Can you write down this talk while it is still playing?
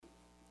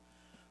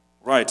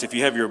Right, if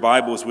you have your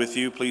Bibles with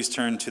you, please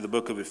turn to the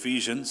book of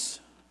Ephesians.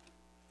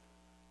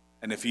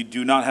 And if you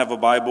do not have a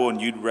Bible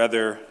and you'd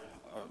rather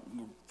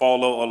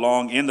follow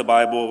along in the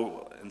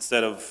Bible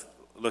instead of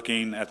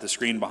looking at the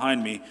screen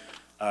behind me,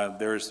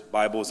 there's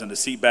Bibles in the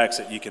seat backs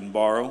that you can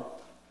borrow.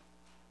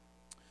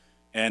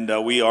 And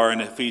we are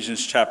in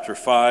Ephesians chapter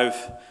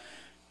 5.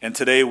 And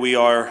today we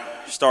are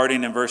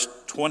starting in verse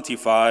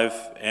 25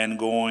 and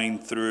going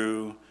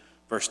through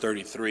verse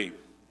 33.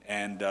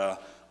 And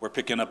we're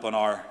picking up on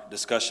our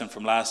discussion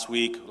from last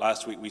week.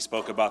 Last week we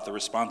spoke about the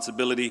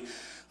responsibility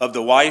of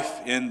the wife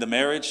in the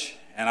marriage.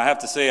 And I have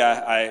to say,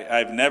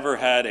 I've never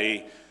had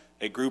a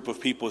group of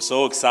people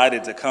so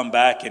excited to come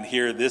back and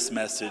hear this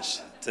message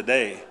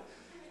today.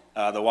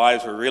 The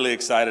wives were really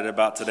excited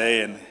about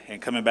today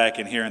and coming back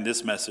and hearing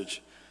this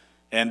message.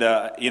 And,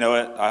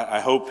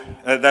 I hope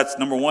that's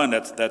number one,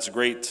 that's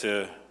great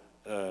to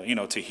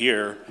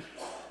hear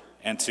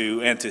and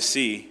to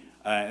see.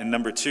 And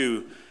number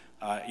two,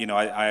 I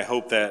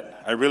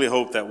really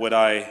hope that what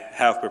I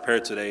have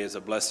prepared today is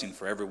a blessing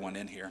for everyone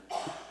in here.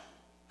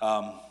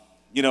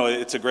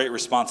 It's a great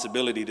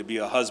responsibility to be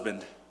a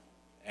husband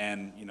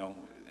and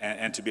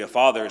to be a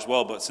father as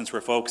well. But since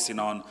we're focusing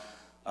on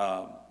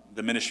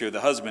the ministry of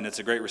the husband, it's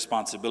a great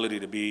responsibility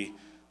to be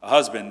a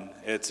husband.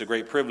 It's a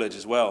great privilege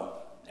as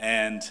well.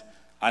 And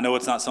I know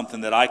it's not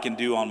something that I can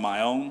do on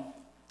my own.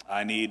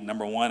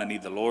 Number one, I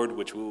need the Lord,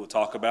 which we will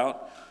talk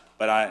about.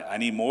 But I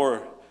need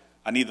more.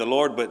 I need the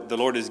Lord, but the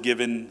Lord has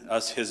given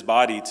us his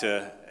body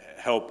to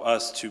help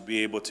us to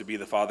be able to be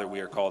the father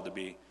we are called to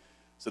be.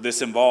 So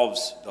this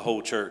involves the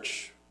whole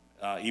church,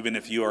 even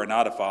if you are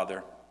not a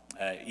father,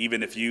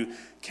 even if you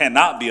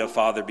cannot be a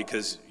father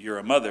because you're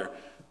a mother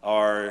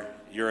or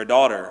you're a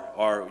daughter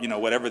or,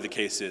 whatever the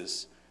case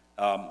is.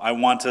 I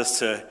want us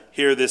to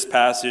hear this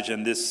passage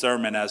and this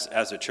sermon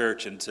as a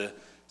church and to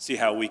see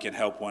how we can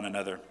help one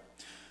another.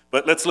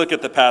 But let's look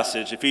at the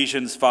passage,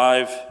 Ephesians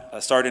 5,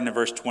 starting in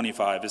verse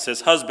 25. It says,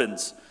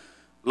 "Husbands,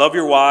 love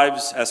your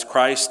wives as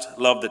Christ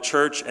loved the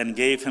church and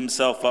gave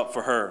himself up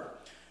for her,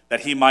 that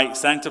he might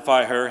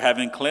sanctify her,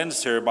 having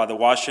cleansed her by the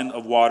washing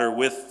of water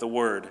with the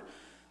word,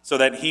 so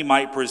that he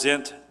might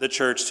present the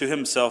church to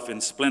himself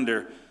in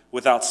splendor,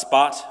 without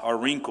spot or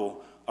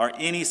wrinkle or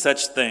any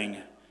such thing,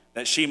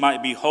 that she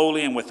might be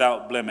holy and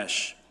without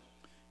blemish.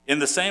 In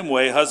the same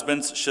way,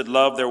 husbands should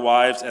love their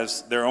wives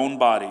as their own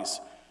bodies.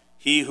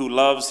 He who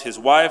loves his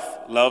wife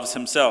loves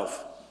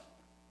himself.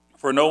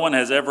 For no one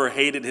has ever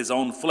hated his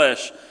own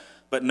flesh,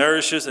 but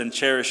nourishes and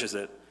cherishes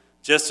it,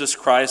 just as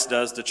Christ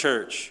does the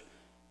church,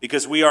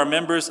 because we are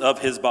members of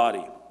his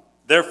body.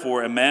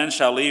 Therefore, a man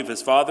shall leave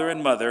his father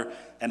and mother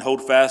and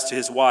hold fast to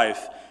his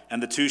wife,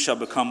 and the two shall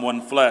become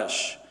one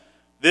flesh.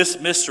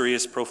 This mystery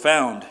is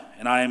profound,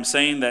 and I am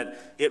saying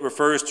that it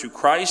refers to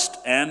Christ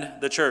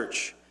and the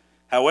church.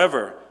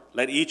 However,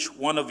 let each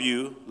one of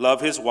you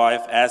love his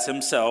wife as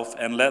himself,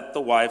 and let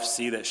the wife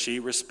see that she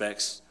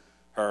respects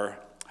her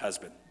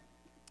husband."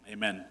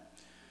 Amen.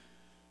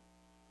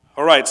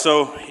 All right,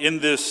 so in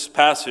this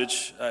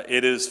passage,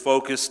 it is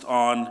focused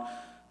on,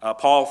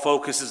 Paul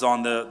focuses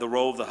on the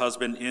role of the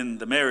husband in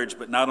the marriage.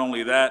 But not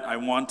only that, I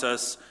want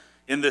us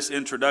in this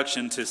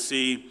introduction to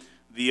see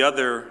the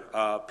other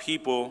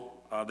people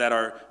that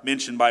are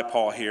mentioned by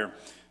Paul here,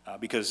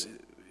 because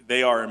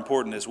they are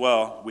important as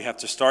well. We have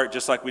to start,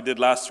 just like we did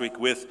last week,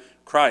 with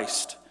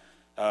Christ.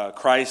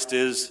 Christ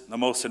is the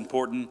most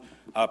important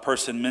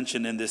person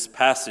mentioned in this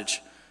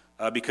passage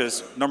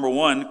because, number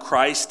one,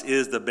 Christ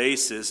is the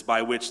basis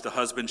by which the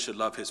husband should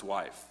love his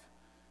wife.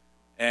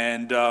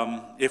 And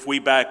if we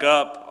back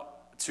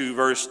up to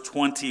verse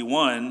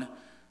 21,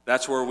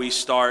 that's where we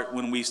start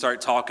when we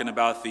start talking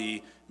about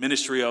the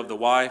ministry of the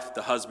wife,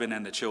 the husband,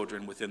 and the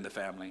children within the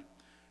family.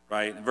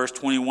 Right? And verse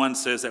 21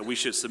 says that we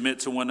should submit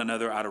to one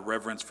another out of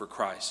reverence for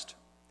Christ.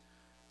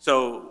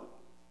 So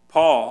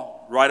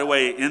Paul, right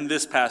away in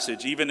this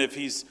passage, even if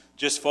he's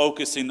just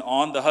focusing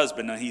on the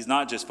husband, and he's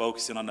not just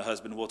focusing on the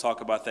husband, we'll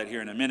talk about that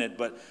here in a minute,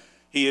 but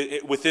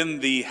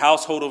within the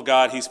household of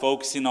God, he's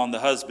focusing on the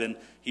husband.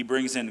 He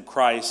brings in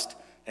Christ,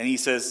 and he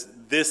says,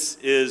 this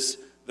is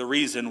the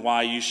reason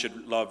why you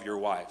should love your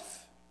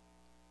wife.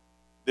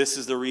 This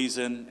is the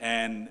reason,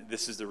 and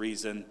this is the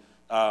reason.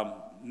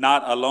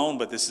 Not alone,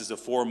 but this is the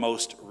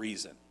foremost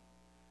reason.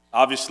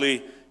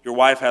 Obviously, your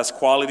wife has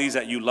qualities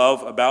that you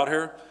love about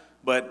her,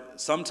 but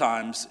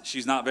sometimes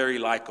she's not very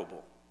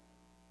likable.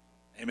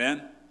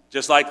 Amen?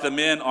 Just like the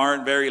men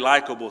aren't very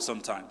likable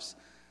sometimes.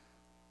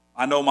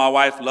 I know my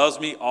wife loves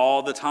me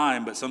all the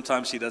time, but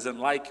sometimes she doesn't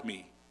like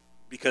me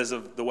because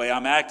of the way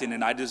I'm acting,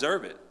 and I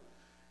deserve it.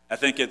 I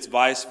think it's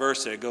vice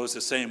versa. It goes the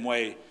same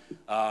way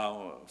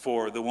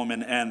for the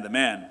woman and the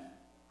man.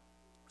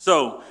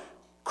 So,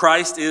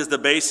 Christ is the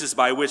basis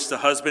by which the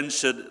husband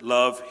should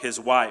love his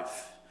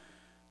wife.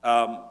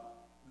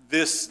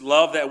 This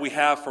love that we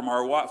have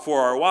for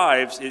our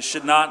wives, it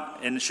should not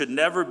and should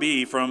never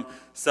be from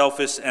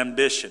selfish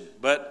ambition,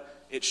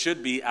 but it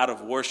should be out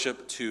of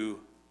worship to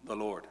the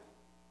Lord.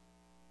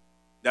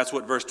 That's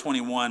what verse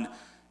 21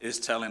 is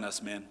telling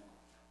us, men.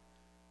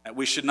 That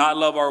we should not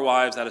love our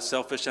wives out of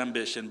selfish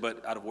ambition,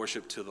 but out of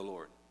worship to the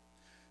Lord.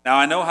 Now,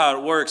 I know how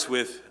it works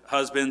with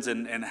husbands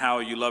and how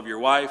you love your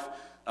wife,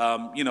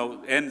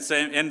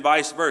 and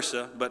vice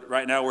versa. But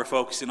right now we're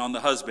focusing on the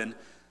husband.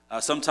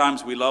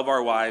 Sometimes we love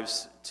our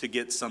wives to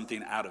get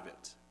something out of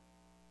it.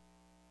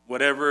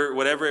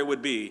 Whatever it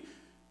would be,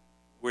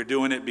 we're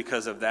doing it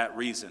because of that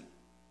reason.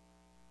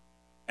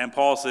 And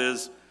Paul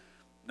says,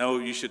 no,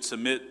 you should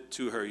submit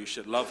to her. You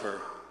should love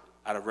her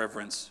out of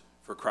reverence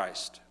for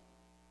Christ.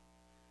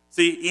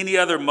 See, any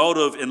other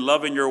motive in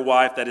loving your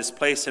wife that is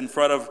placed in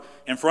front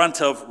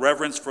of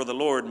reverence for the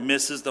Lord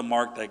misses the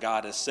mark that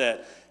God has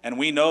set. And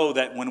we know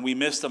that when we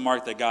miss the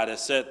mark that God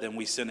has set, then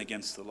we sin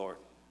against the Lord.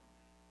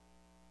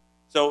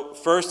 So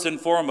first and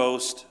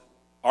foremost,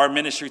 our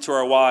ministry to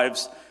our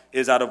wives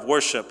is out of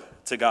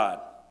worship to God.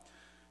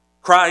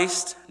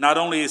 Christ, not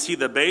only is he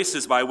the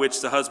basis by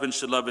which the husband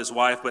should love his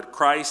wife, but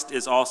Christ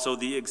is also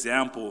the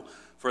example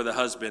for the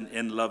husband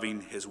in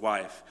loving his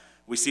wife.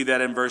 We see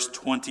that in verse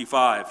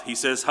 25. He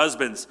says,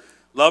 husbands,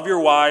 love your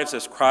wives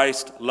as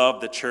Christ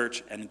loved the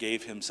church and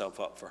gave himself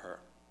up for her.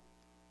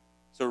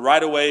 So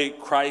right away,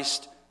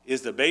 Christ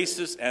is the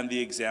basis and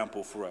the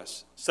example for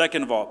us.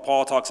 Second of all,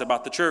 Paul talks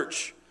about the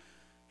church.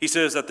 He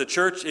says that the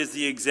church is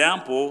the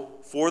example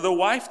for the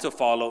wife to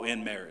follow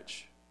in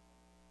marriage.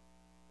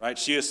 Right?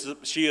 She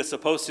is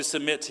supposed to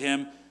submit to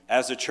him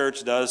as the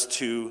church does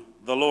to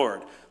the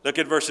Lord. Look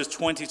at verses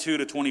 22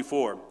 to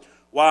 24.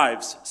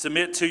 Wives,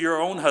 submit to your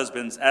own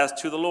husbands as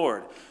to the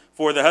Lord.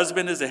 For the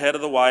husband is the head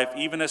of the wife,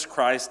 even as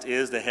Christ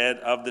is the head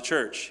of the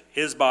church,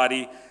 his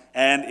body,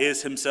 and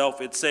is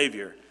himself its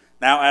Savior.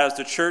 Now as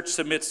the church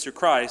submits to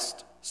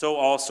Christ, so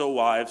also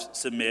wives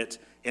submit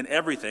in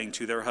everything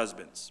to their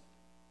husbands.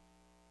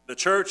 The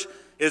church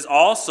is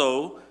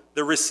also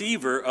the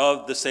receiver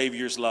of the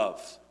Savior's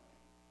love.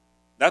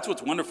 That's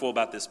what's wonderful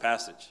about this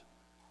passage.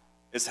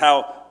 It's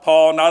how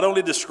Paul not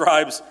only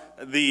describes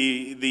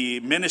the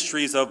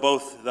ministries of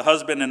both the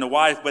husband and the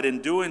wife, but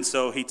in doing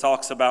so, he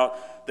talks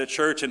about the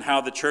church and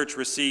how the church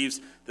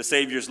receives the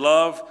Savior's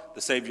love, the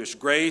Savior's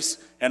grace,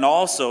 and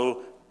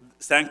also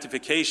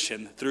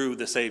sanctification through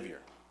the Savior.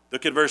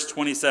 Look at verse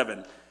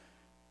 27.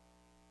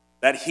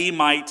 That he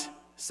might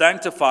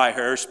sanctify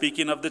her,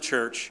 speaking of the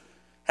church,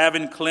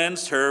 having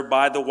cleansed her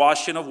by the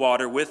washing of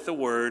water with the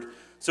word,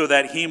 so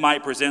that he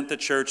might present the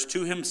church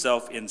to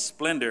himself in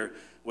splendor,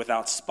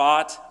 without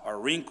spot or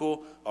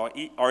wrinkle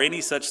or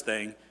any such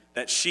thing,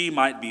 that she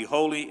might be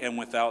holy and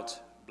without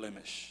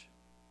blemish.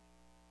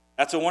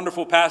 That's a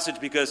wonderful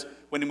passage because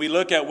when we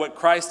look at what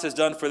Christ has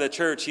done for the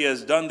church, he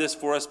has done this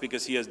for us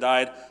because he has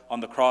died on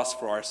the cross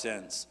for our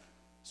sins.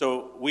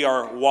 So we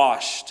are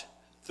washed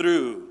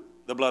through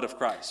the blood of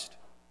Christ.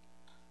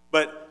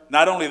 But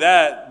not only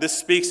that, this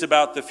speaks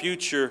about the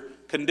future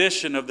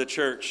condition of the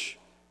church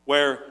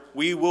where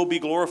we will be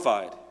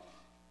glorified.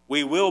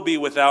 We will be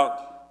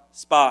without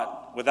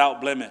spot,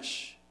 without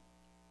blemish.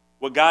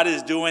 What God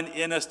is doing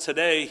in us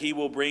today, he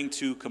will bring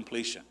to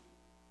completion.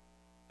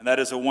 And that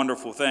is a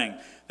wonderful thing.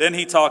 Then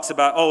he talks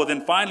about,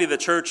 then finally the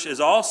church is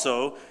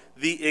also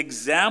the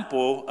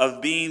example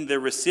of being the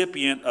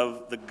recipient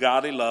of the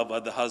godly love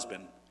of the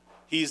husband.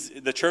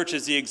 The church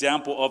is the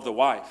example of the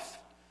wife.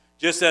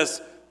 Just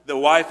as the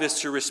wife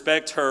is to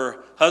respect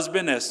her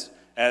husband as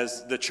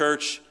the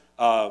church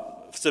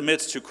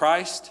submits to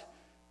Christ,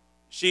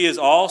 she is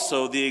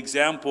also the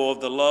example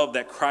of the love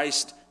that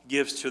Christ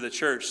gives to the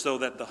church so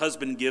that the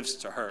husband gives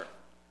to her.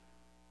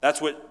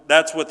 That's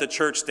what the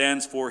church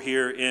stands for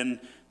here in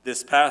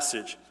this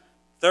passage.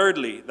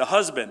 Thirdly, the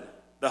husband.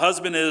 The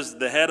husband is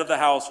the head of the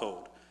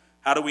household.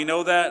 How do we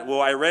know that?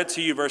 Well, I read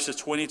to you verses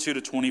 22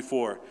 to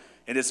 24.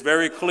 And it's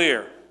very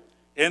clear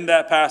in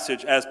that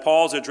passage as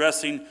Paul's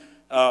addressing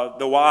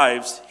the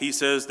wives, he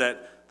says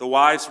that the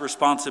wife's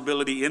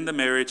responsibility in the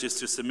marriage is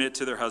to submit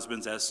to their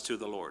husbands as to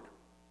the Lord.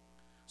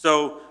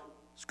 So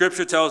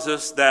Scripture tells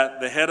us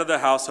that the head of the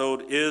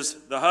household is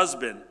the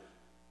husband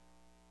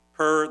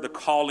per the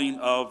calling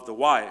of the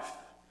wife.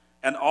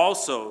 And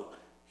also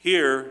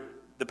here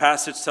the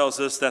passage tells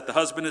us that the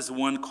husband is the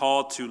one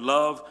called to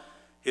love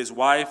his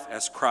wife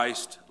as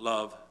Christ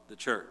loved the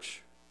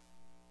church.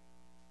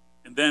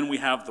 And then we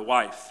have the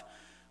wife.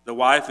 The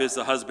wife is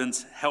the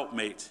husband's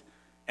helpmate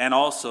and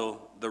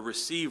also the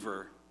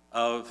receiver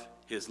of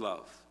his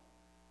love.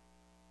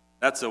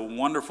 That's a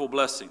wonderful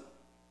blessing.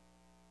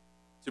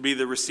 To be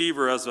the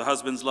receiver of the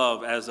husband's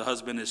love as the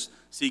husband is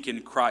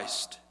seeking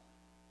Christ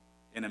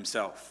in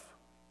himself.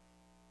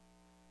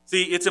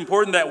 See, it's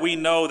important that we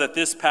know that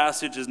this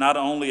passage is not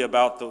only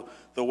about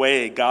the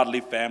way a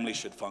godly family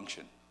should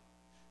function,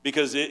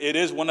 because it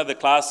is one of the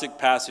classic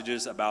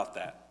passages about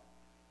that.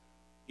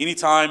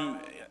 Anytime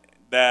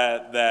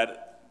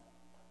that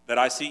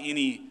I see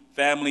any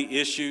family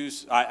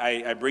issues,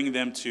 I bring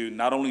them to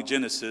not only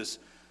Genesis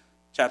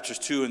chapters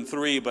 2 and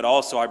 3, but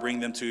also I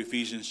bring them to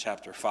Ephesians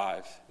chapter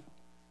 5.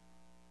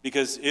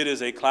 Because it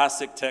is a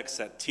classic text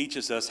that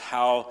teaches us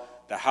how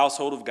the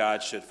household of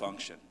God should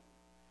function.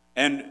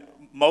 And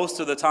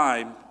most of the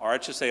time, or I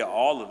should say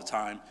all of the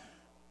time,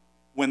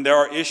 when there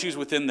are issues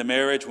within the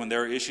marriage, when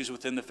there are issues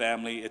within the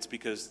family, it's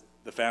because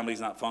the family's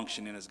not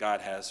functioning as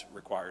God has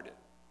required it,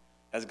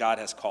 as God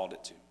has called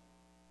it to.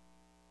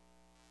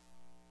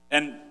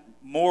 And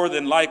more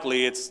than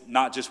likely, it's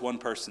not just one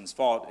person's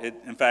fault.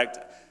 In fact,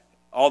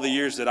 all the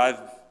years that I've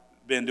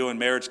been doing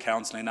marriage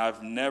counseling,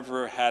 I've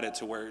never had it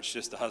to where it's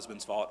just the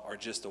husband's fault or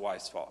just the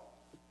wife's fault.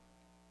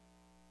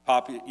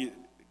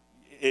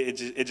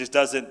 It just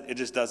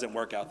doesn't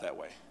work out that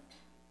way.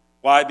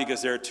 Why?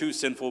 Because there are two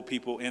sinful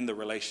people in the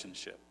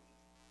relationship.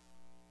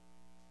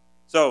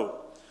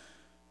 So,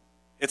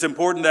 it's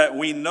important that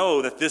we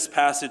know that this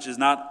passage is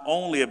not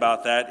only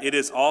about that, it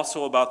is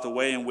also about the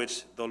way in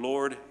which the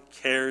Lord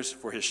cares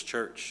for his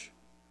church.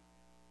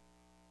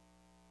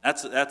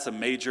 That's a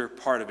major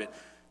part of it.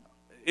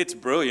 It's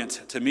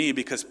brilliant to me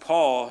because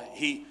Paul,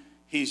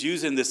 he's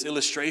using this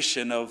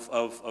illustration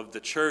of the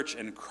church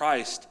and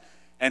Christ,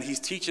 and he's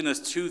teaching us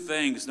two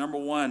things. Number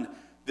one,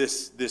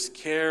 this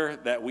care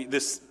that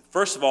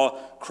first of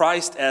all,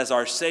 Christ as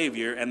our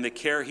Savior and the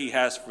care he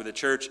has for the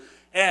church,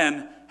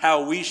 and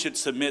how we should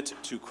submit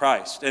to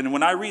Christ. And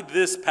when I read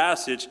this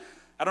passage,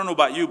 I don't know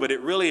about you, but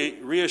it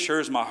really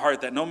reassures my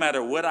heart that no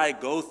matter what I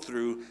go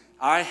through,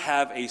 I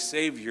have a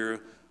Savior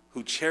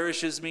who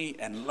cherishes me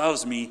and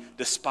loves me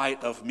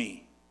despite of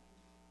me.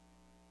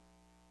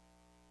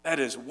 That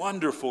is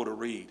wonderful to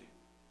read.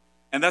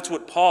 And that's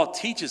what Paul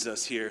teaches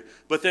us here.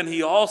 But then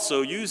he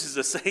also uses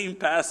the same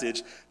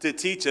passage to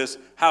teach us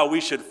how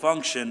we should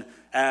function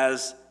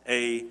as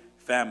a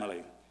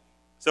family.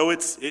 So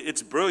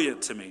it's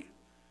brilliant to me.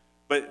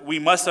 But we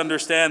must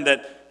understand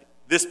that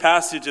this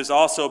passage is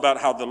also about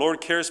how the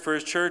Lord cares for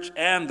his church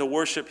and the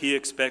worship he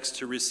expects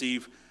to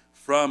receive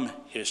from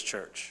his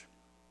church.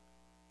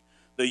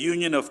 The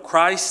union of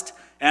Christ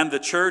and the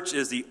church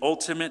is the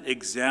ultimate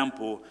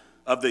example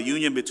of the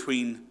union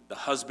between the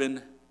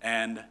husband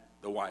and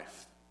the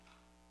wife.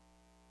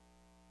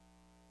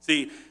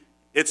 See,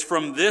 it's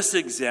from this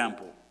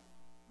example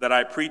that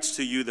I preach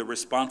to you the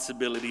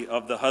responsibility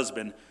of the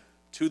husband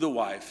to the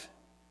wife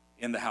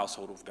in the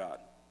household of God.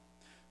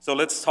 So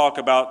let's talk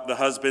about the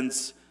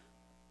husband's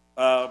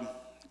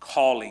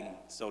calling,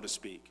 so to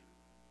speak.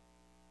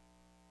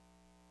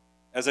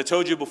 As I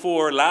told you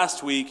before,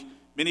 last week,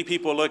 many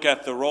people look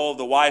at the role of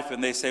the wife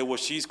and they say, well,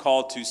 she's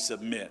called to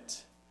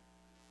submit,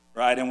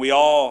 right? And we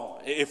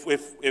all,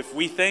 if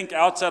we think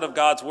outside of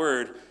God's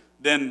word,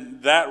 then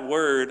that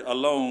word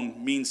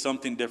alone means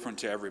something different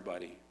to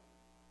everybody.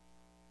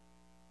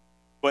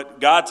 But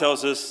God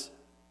tells us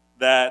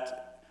that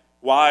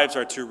wives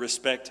are to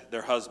respect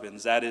their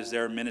husbands. That is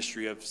their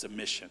ministry of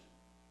submission.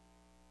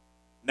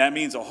 That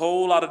means a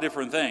whole lot of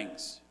different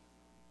things.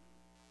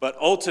 But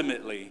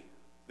ultimately,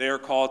 they are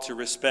called to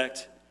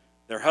respect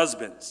their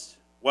husbands.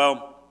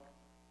 Well,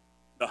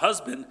 the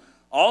husband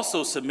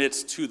also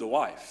submits to the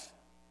wife.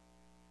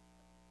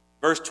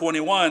 Verse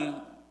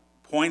 21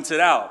 points it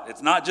out.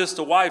 It's not just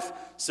the wife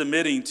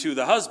submitting to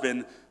the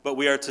husband, but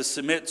we are to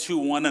submit to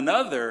one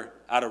another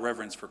out of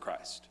reverence for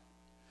Christ.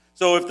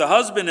 So if the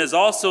husband is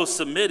also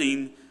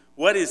submitting,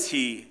 what is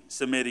he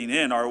submitting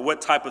in, or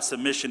what type of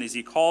submission is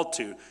he called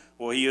to?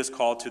 Well, he is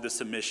called to the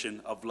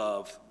submission of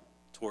love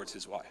towards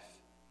his wife.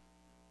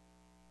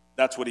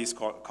 That's what he's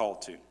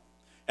called to.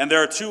 And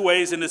there are two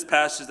ways in this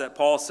passage that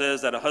Paul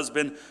says that a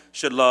husband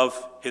should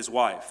love his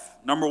wife.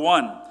 Number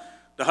one,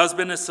 the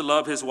husband is to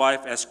love his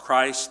wife as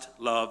Christ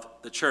loved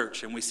the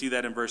church. And we see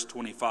that in verse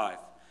 25.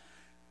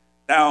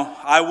 Now,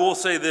 I will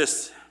say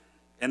this,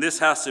 and this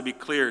has to be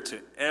clear to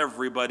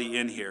everybody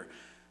in here.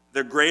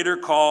 The greater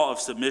call of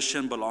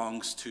submission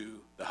belongs to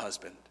the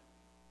husband.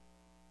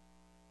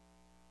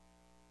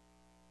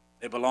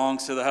 It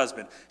belongs to the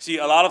husband. See,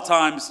 a lot of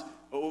times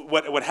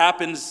what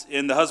happens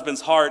in the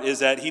husband's heart is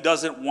that he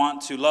doesn't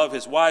want to love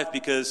his wife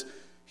because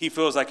he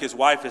feels like his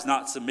wife is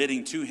not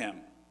submitting to him.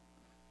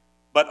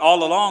 But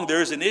all along,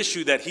 there's an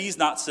issue that he's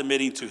not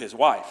submitting to his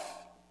wife.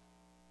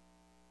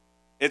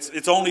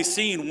 It's only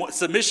seen,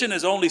 submission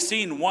is only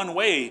seen one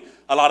way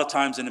a lot of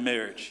times in a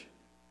marriage.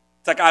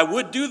 It's like, I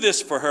would do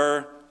this for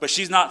her, but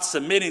she's not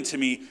submitting to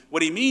me.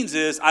 What he means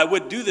is, I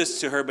would do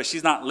this to her, but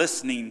she's not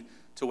listening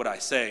to what I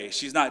say.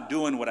 She's not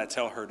doing what I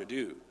tell her to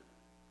do.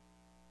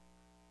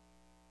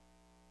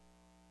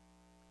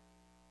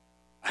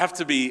 I have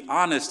to be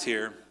honest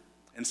here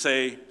and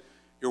say,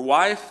 your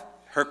wife,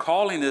 her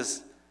calling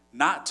is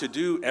not to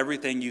do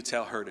everything you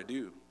tell her to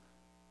do.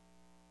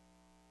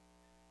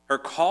 Her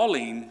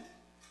calling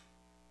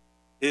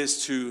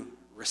is to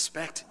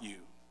respect you.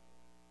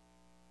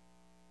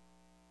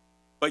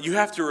 But you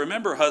have to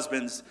remember,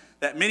 husbands,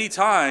 that many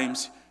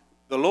times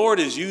the Lord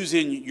is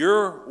using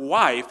your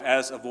wife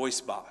as a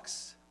voice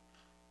box.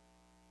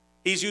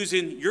 He's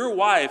using your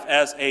wife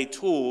as a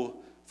tool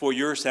for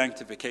your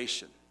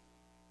sanctification.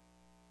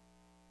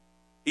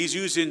 He's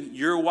using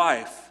your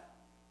wife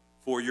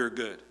for your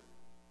good.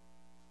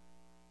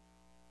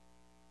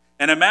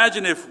 And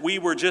imagine if we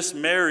were just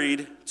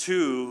married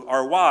to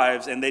our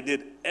wives and they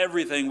did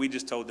everything we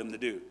just told them to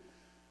do.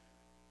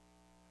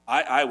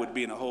 I would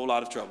be in a whole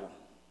lot of trouble.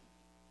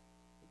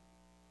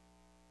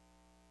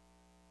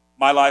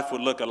 My life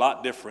would look a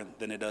lot different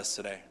than it does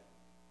today.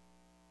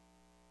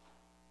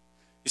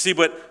 You see,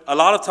 but a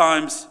lot of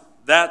times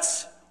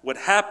that's what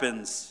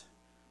happens.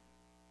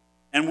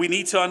 And we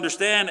need to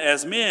understand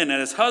as men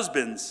and as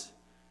husbands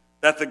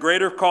that the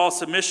greater call of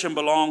submission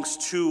belongs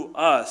to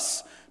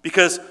us.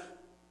 Because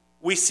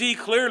we see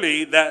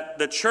clearly that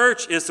the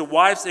church is the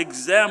wife's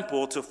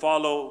example to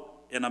follow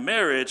in a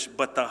marriage,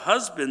 but the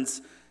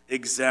husband's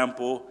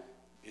example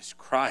is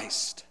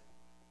Christ.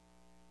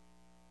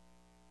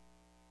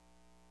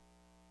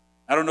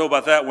 I don't know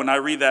about that. When I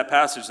read that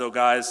passage, though,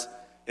 guys,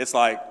 it's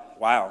like,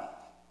 wow.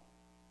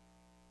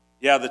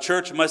 Yeah, the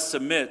church must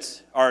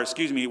submit,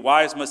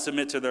 wives must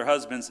submit to their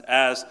husbands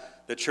as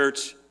the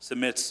church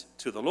submits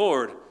to the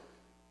Lord.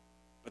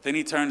 But then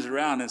he turns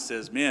around and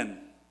says, men,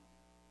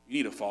 you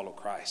need to follow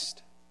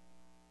Christ.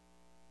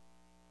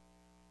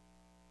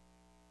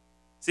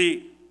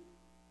 See,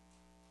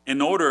 in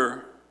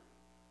order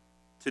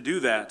to do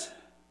that,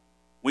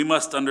 we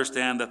must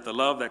understand that the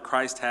love that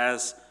Christ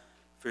has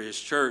for his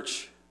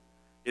church,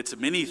 it's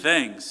many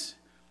things.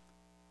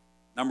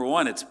 Number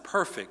one, it's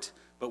perfect,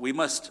 but we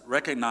must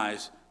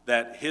recognize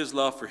that his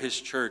love for his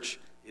church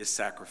is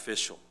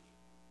sacrificial.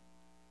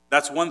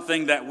 That's one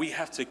thing that we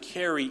have to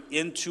carry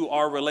into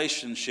our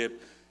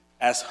relationship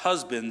as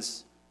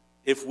husbands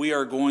if we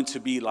are going to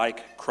be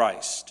like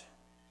Christ.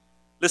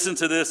 Listen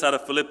to this out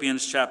of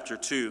Philippians chapter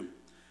 2.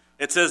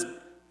 It says,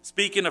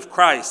 speaking of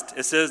Christ,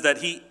 it says that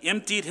he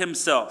emptied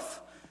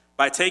himself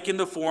by taking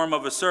the form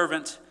of a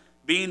servant,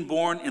 being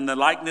born in the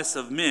likeness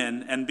of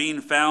men, and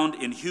being found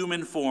in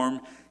human form,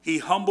 he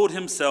humbled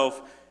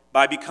himself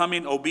by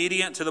becoming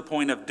obedient to the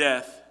point of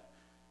death.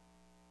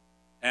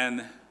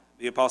 And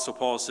the Apostle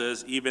Paul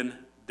says, even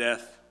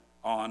death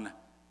on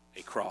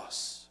a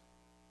cross.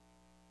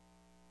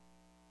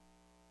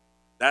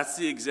 That's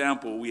the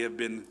example we have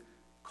been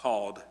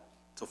called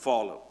to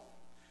follow.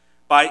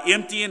 By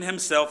emptying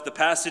himself, the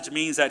passage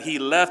means that he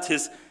left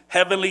his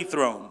heavenly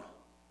throne,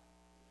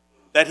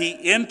 that he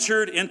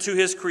entered into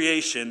his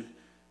creation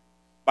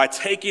by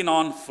taking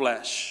on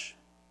flesh.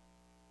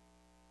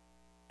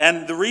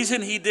 And the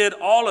reason he did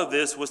all of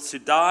this was to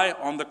die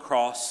on the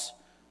cross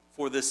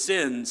for the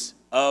sins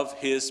of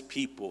his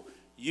people.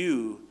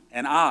 You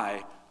and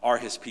I are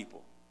his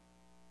people.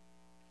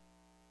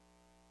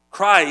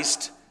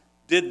 Christ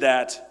did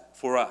that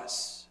for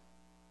us.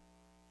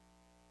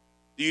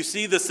 Do you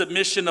see the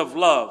submission of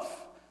love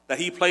that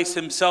he placed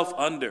himself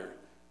under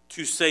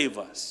to save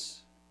us?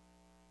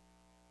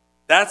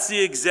 That's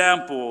the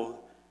example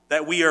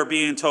that we are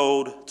being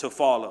told to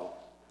follow.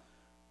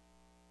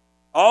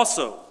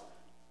 Also,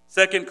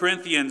 2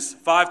 Corinthians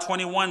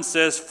 5:21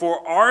 says,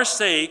 for our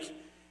sake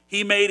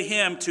he made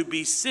him to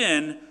be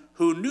sin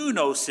who knew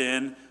no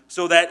sin,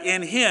 so that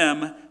in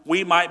him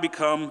we might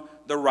become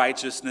the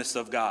righteousness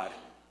of God.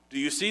 Do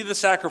you see the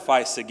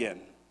sacrifice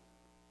again?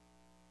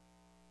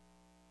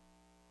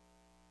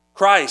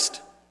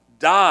 Christ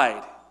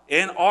died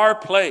in our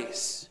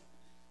place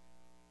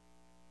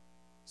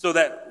so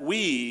that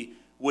we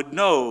would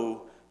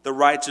know the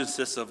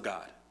righteousness of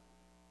God.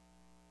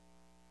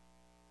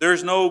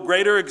 There's no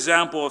greater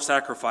example of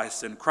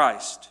sacrifice than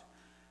Christ.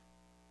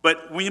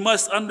 But we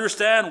must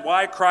understand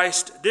why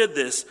Christ did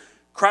this.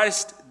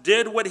 Christ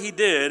did what he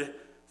did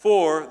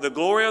for the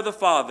glory of the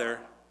Father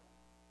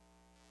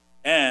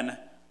and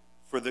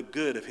for the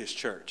good of his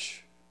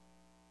church.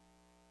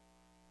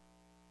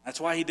 That's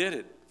why he did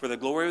it, for the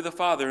glory of the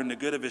Father and the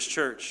good of his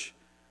church.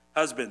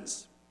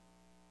 Husbands,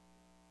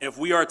 if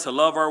we are to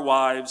love our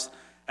wives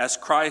as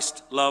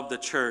Christ loved the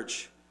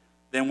church,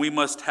 then we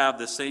must have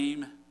the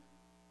same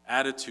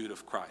attitude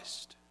of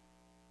Christ.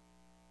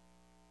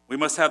 We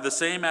must have the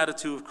same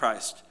attitude of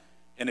Christ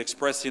in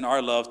expressing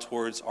our love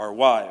towards our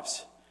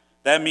wives.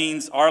 That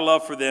means our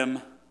love for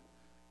them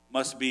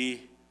must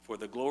be for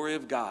the glory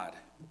of God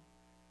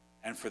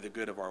and for the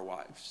good of our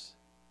wives.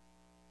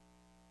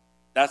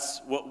 That's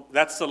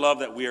the love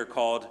that we are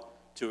called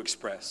to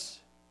express.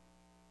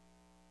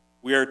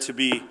 We are to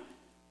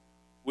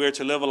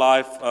live a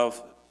life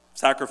of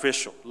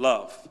sacrificial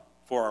love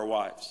for our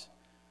wives.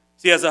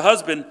 See, as a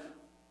husband,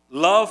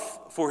 love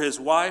for his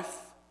wife,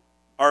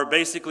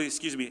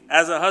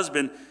 as a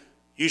husband,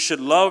 you should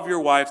love your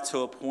wife to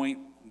a point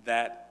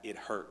that it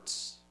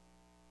hurts.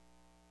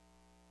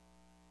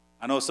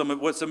 I know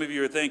what some of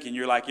you are thinking.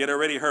 You're like, it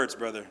already hurts,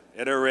 brother.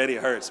 It already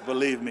hurts,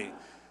 believe me.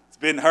 It's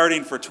been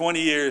hurting for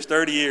 20 years,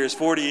 30 years,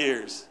 40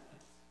 years.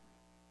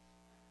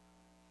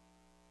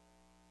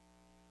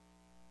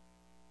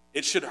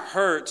 It should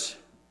hurt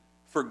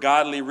for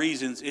godly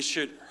reasons. It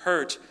should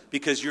hurt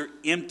because you're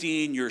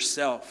emptying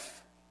yourself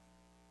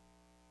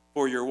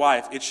for your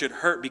wife. It should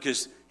hurt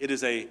because it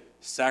is a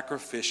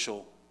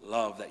sacrificial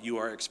love that you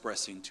are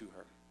expressing to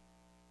her.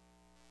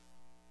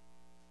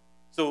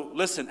 So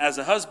listen, as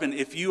a husband,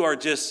 if you are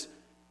just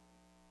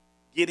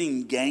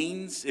getting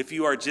gains, if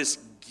you are just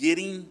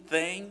getting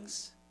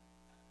things,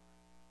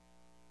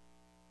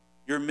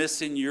 you're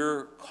missing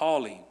your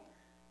calling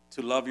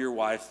to love your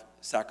wife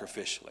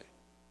sacrificially.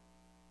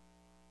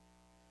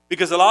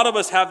 Because a lot of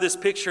us have this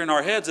picture in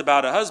our heads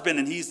about a husband,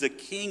 and he's the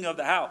king of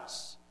the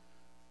house.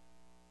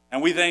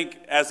 And we think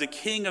as the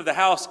king of the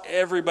house,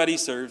 everybody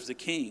serves the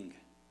king.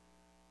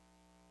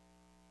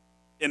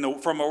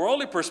 From a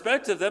worldly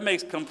perspective, that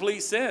makes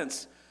complete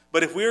sense.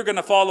 But if we're going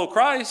to follow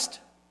Christ,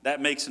 that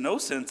makes no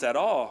sense at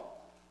all.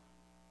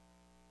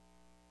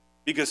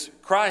 Because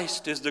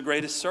Christ is the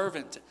greatest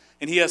servant,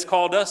 and he has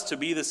called us to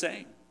be the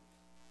same.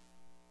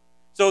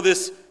 So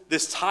this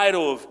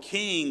title of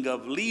king,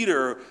 of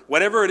leader,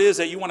 whatever it is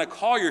that you want to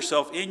call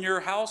yourself in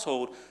your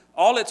household,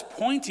 all it's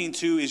pointing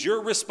to is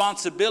your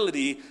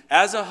responsibility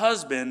as a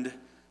husband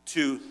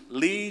to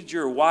lead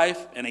your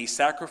wife in a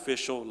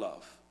sacrificial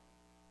love.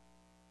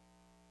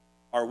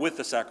 Or with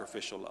a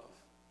sacrificial love.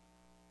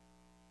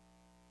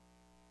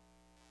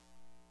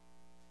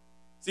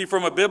 See,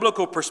 from a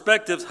biblical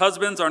perspective,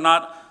 husbands are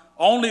not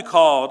only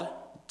called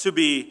to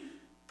be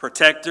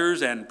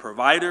protectors and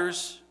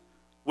providers,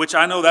 which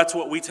I know that's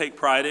what we take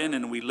pride in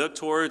and we look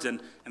towards,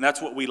 and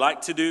that's what we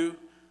like to do,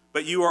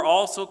 but you are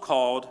also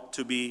called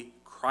to be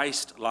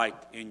Christ-like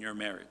in your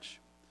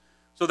marriage.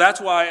 So that's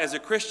why, as a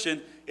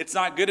Christian, it's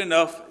not good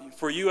enough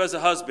for you as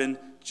a husband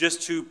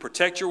just to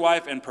protect your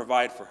wife and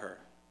provide for her.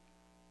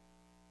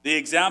 The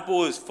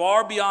example is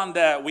far beyond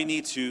that. We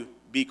need to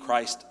be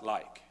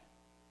Christ-like.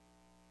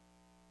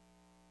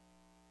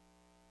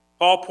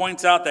 Paul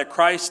points out that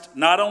Christ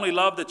not only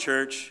loved the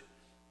church,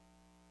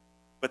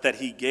 but that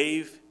he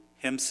gave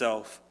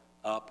himself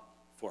up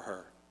for her.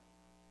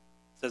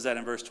 It says that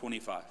in verse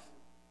 25.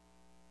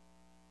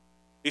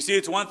 You see,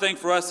 it's one thing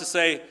for us to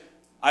say,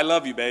 I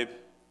love you, babe.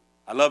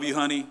 I love you,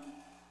 honey.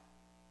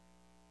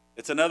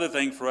 It's another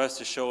thing for us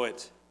to show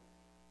it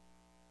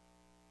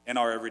in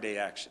our everyday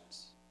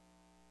actions.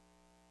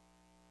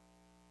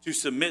 To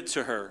submit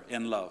to her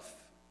in love.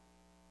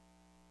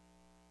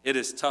 It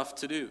is tough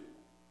to do,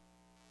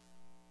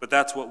 but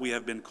that's what we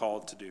have been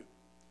called to do.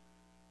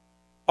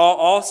 Paul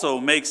also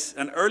makes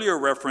an earlier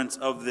reference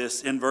of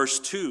this in verse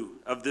 2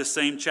 of this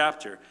same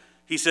chapter.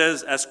 He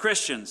says, as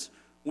Christians,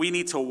 we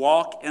need to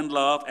walk in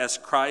love as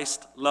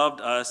Christ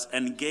loved us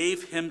and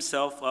gave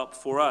himself up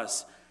for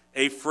us,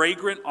 a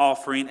fragrant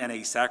offering and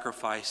a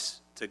sacrifice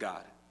to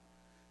God.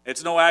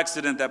 It's no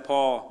accident that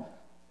Paul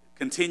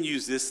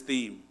continues this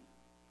theme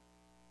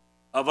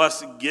of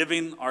us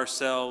giving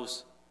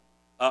ourselves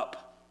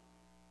up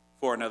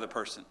for another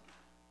person.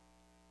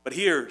 But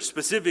here,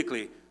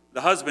 specifically,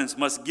 the husbands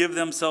must give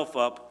themselves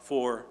up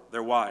for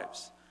their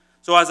wives.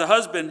 So as a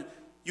husband,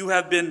 you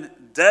have been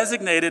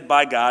designated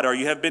by God, or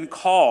you have been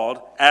called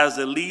as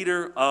a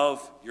leader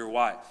of your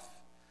wife.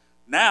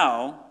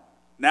 Now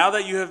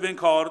that you have been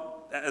called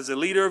as a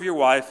leader of your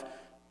wife,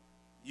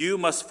 you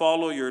must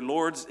follow your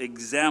Lord's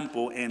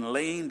example in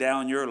laying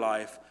down your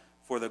life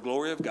for the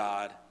glory of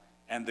God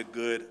and the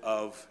good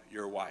of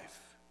your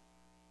wife.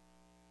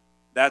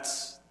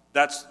 That's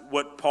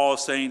what Paul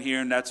is saying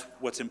here, and that's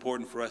what's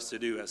important for us to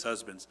do as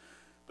husbands.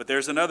 But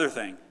there's another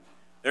thing.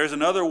 There's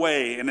another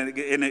way,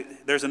 and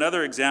there's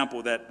another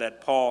example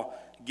that Paul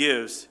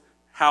gives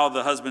how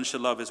the husband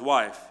should love his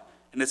wife,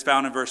 and it's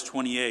found in verse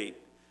 28.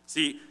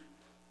 See,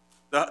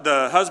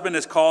 the husband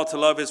is called to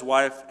love his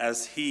wife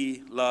as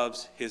he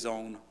loves his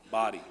own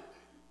body.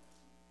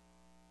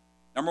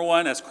 Number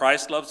one, as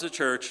Christ loves the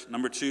church.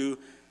 Number two,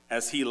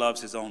 as he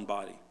loves his own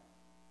body.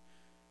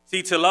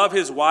 See, to love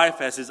his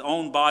wife as his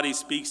own body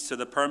speaks to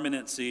the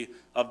permanency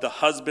of the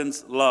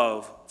husband's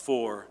love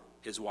for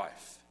his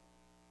wife.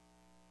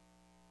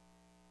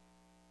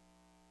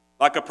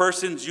 Like a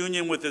person's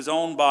union with his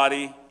own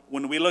body,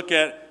 when we look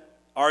at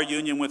our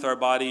union with our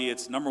body,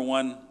 it's number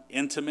one,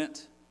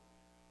 intimate.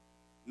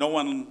 No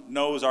one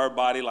knows our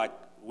body like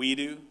we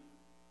do.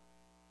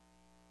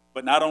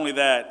 But not only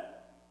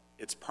that,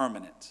 it's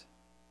permanent.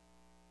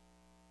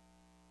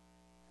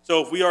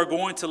 So if we are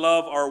going to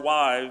love our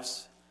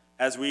wives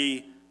as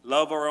we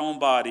love our own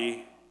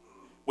body,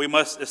 we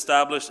must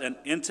establish an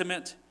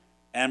intimate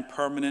and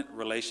permanent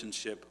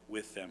relationship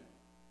with them.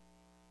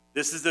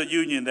 This is the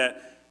union that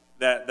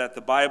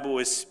the Bible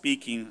is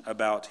speaking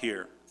about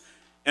here.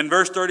 In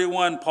verse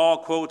 31, Paul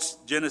quotes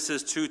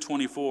Genesis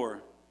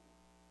 2:24.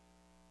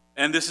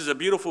 And this is a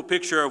beautiful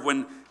picture of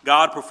when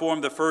God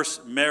performed the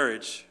first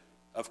marriage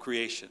of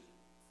creation.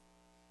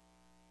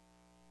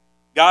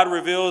 God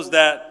reveals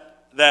that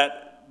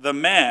the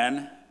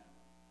man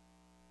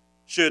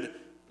should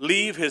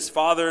leave his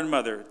father and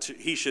mother.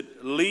 He should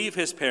leave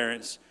his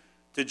parents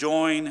to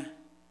join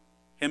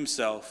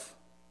himself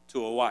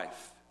to a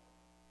wife.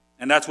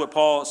 And that's what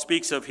Paul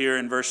speaks of here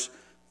in verse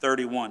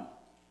 31.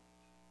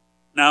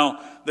 Now,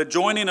 the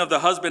joining of the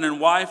husband and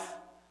wife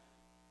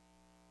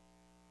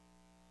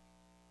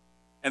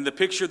and the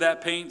picture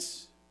that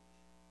paints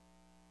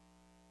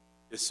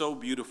is so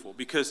beautiful,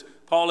 because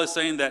Paul is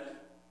saying that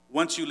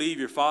once you leave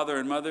your father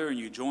and mother and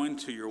you join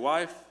to your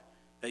wife,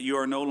 that you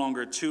are no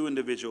longer two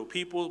individual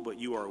people, but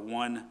you are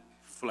one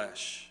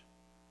flesh.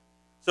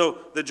 So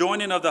the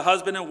joining of the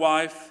husband and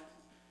wife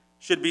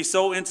should be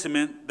so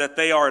intimate that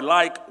they are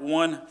like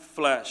one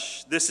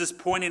flesh. This is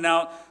pointing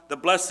out the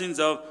blessings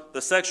of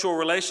the sexual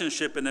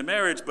relationship in the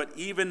marriage, but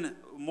even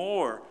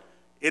more,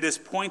 it is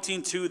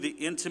pointing to the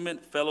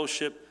intimate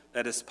fellowship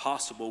that is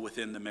possible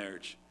within the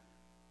marriage.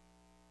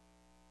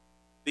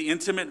 The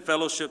intimate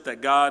fellowship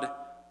that God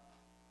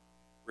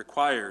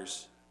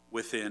requires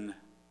within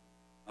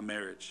a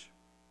marriage.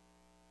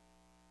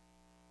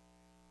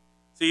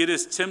 See, it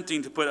is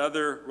tempting to put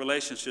other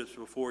relationships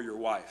before your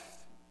wife.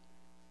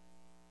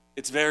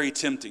 It's very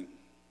tempting.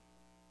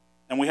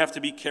 And we have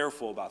to be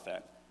careful about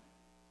that.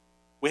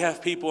 We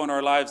have people in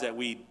our lives that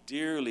we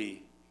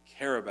dearly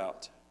care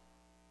about.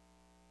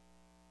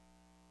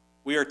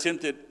 We are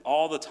tempted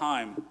all the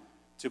time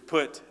to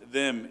put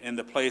them in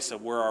the place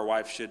of where our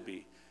wife should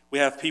be. We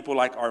have people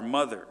like our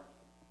mother.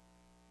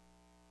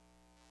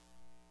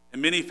 In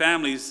many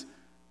families,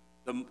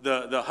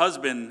 the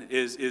husband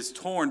is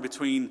torn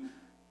between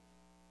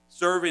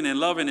serving and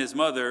loving his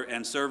mother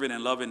and serving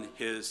and loving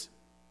his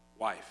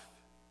wife.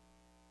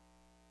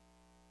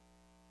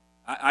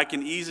 I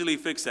can easily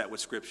fix that with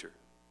Scripture.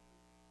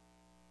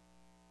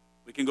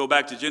 We can go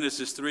back to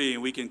Genesis 3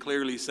 and we can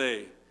clearly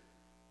say,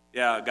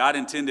 yeah, God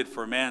intended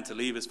for a man to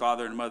leave his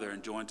father and mother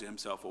and join to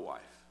himself a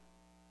wife.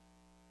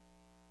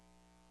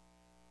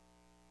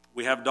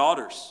 We have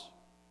daughters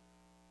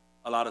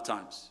a lot of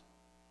times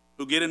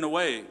who get in the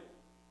way,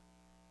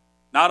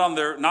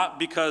 not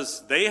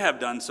because they have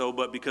done so,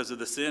 but because of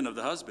the sin of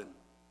the husband.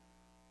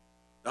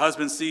 The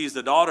husband sees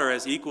the daughter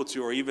as equal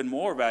to or even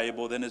more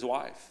valuable than his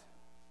wife.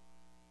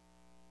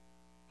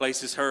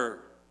 Places her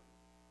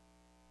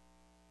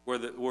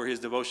where his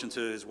devotion to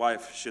his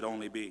wife should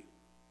only be.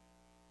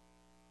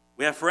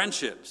 We have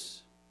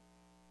friendships.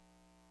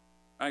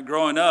 Right?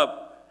 Growing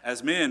up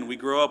as men, we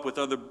grow up with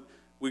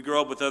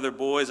other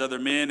boys, other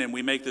men, and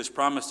we make this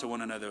promise to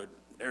one another: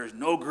 there's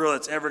no girl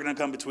that's ever going to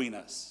come between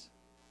us.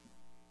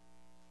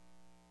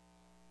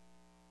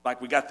 Like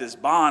we got this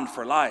bond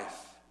for life.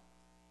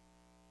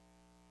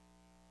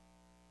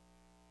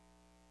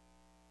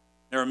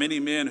 There are many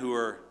men who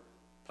are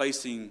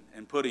placing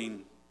and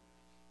putting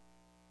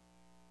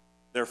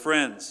their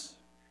friends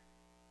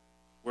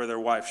where their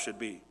wife should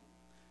be.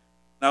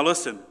 Now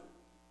listen,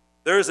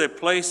 there is a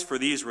place for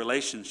these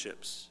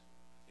relationships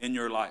in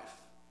your life.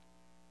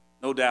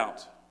 No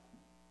doubt.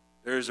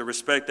 There is a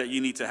respect that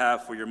you need to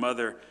have for your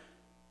mother.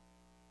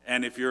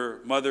 And if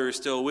your mother is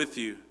still with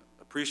you,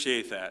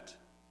 appreciate that.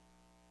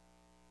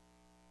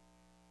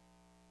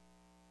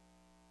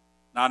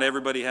 Not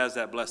everybody has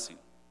that blessing.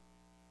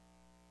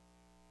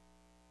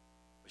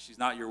 But she's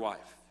not your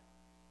wife.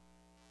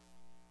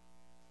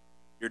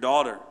 Your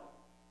daughter,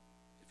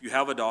 if you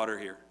have a daughter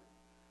here,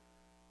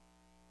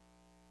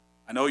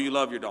 I know you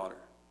love your daughter,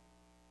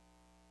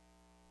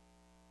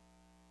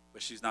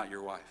 but she's not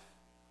your wife.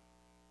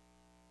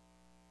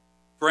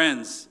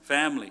 Friends,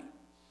 family,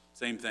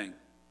 same thing.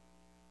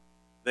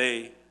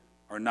 They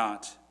are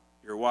not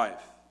your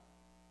wife.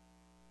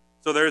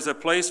 So there's a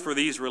place for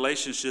these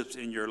relationships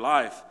in your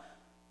life,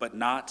 but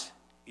not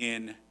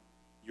in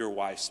your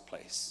wife's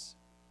place.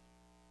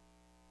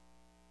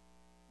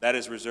 That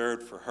is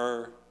reserved for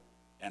her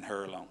and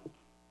her alone.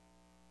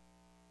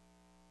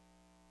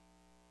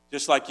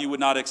 Just like you would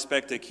not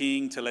expect a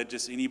king to let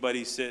just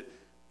anybody sit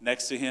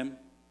next to him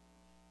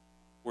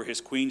where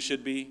his queen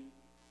should be,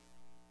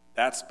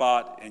 that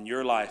spot in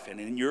your life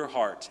and in your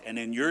heart and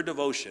in your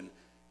devotion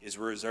is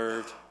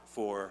reserved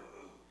for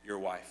your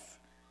wife.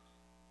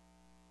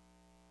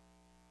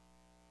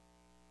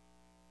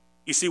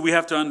 You see, we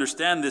have to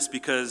understand this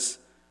because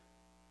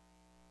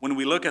when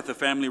we look at the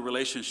family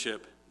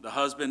relationship, the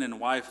husband and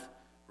wife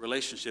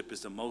relationship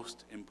is the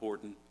most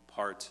important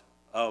part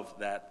of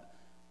that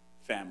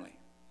family.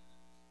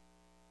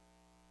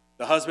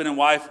 The husband and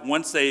wife,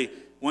 once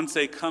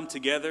they come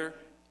together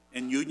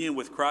in union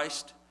with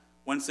Christ,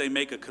 once they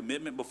make a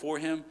commitment before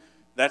him,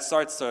 that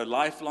starts their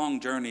lifelong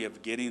journey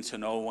of getting to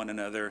know one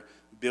another,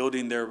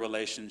 building their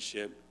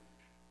relationship,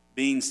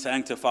 being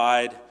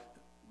sanctified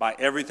by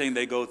everything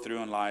they go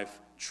through in life,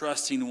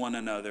 trusting one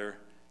another,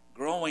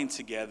 growing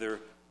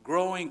together,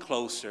 growing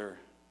closer,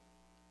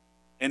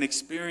 and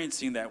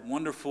experiencing that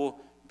wonderful,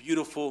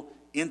 beautiful,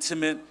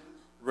 intimate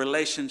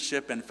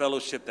relationship and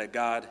fellowship that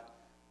God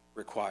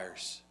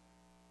requires.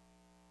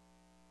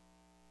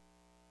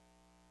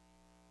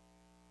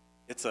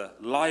 It's a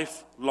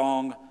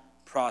lifelong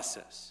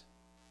process.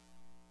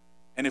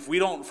 And if we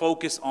don't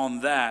focus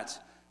on that,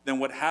 then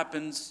what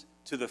happens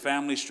to the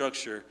family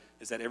structure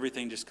is that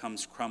everything just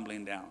comes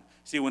crumbling down.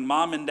 See, when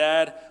mom and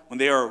dad, when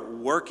they are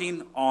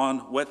working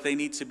on what they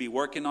need to be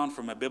working on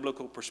from a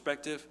biblical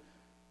perspective,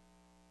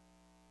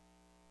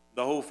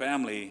 the whole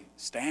family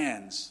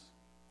stands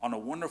on a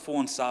wonderful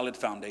and solid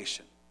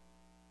foundation.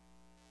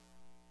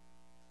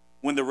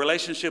 When the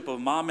relationship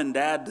of mom and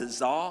dad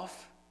dissolve,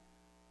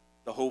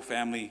 the whole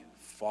family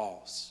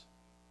falls.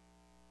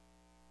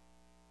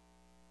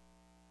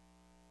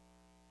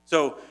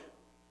 So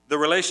the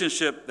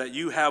relationship that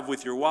you have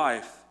with your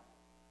wife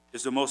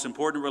is the most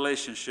important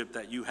relationship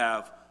that you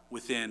have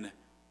within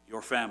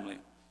your family.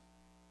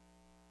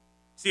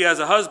 See, as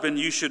a husband,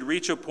 you should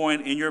reach a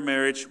point in your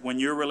marriage when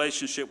your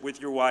relationship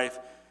with your wife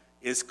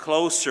is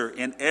closer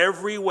in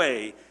every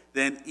way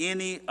than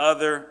any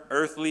other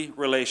earthly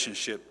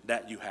relationship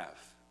that you have.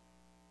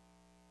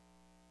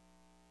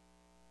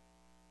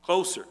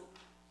 Closer.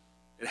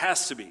 It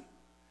has to be.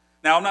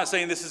 Now, I'm not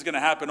saying this is going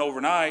to happen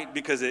overnight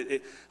because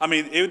it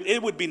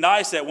would be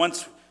nice that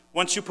once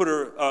once you put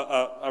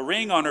a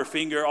ring on her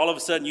finger, all of a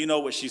sudden you know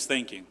what she's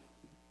thinking.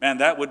 Man,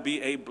 that would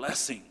be a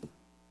blessing.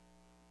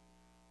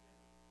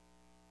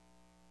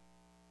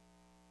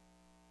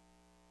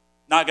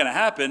 Not going to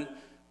happen.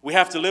 We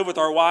have to live with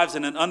our wives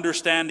in an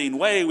understanding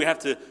way. We have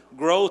to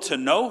grow to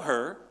know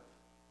her.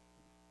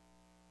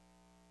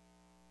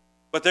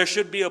 But there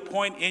should be a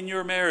point in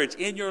your marriage,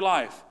 in your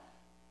life,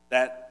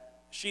 that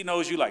she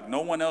knows you like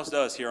no one else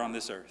does here on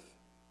this earth.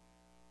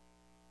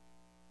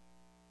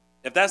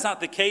 If that's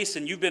not the case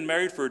and you've been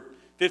married for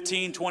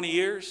 15, 20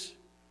 years,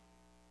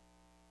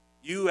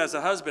 you as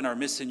a husband are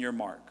missing your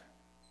mark.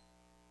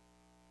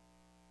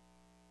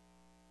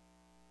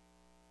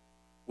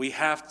 We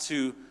have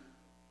to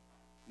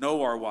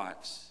know our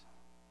wives.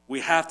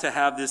 We have to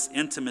have this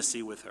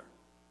intimacy with her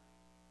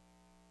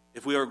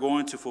if we are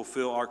going to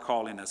fulfill our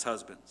calling as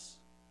husbands.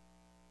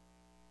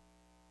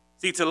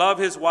 See, to love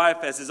his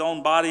wife as his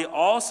own body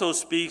also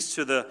speaks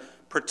to the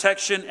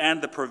protection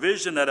and the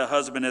provision that a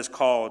husband is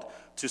called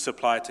to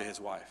supply to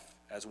his wife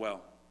as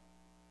well.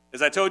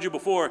 As I told you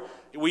before,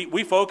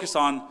 we focus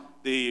on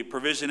the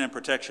provision and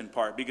protection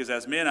part because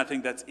as men, I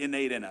think that's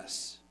innate in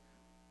us.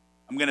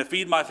 I'm going to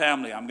feed my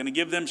family. I'm going to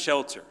give them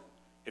shelter.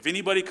 If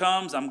anybody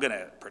comes, I'm going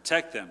to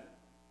protect them.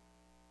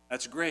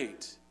 That's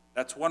great.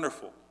 That's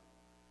wonderful.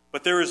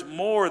 But there is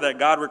more that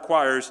God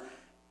requires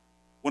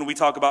when we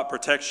talk about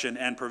protection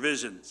and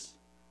provisions.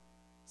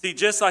 See,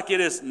 just like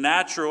it is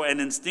natural and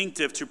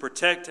instinctive to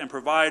protect and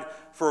provide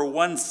for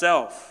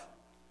oneself,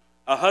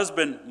 a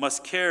husband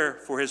must care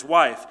for his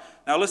wife.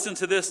 Now listen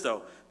to this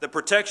though. The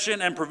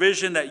protection and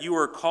provision that you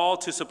are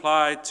called to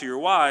supply to your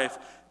wife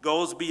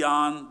goes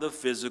beyond the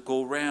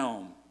physical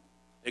realm.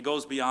 It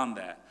goes beyond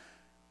that.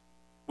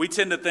 We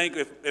tend to think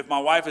if my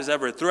wife is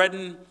ever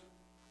threatened,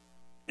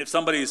 if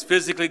somebody is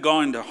physically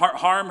going to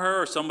harm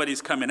her or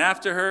somebody's coming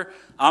after her,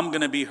 I'm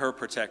going to be her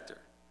protector.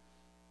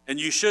 And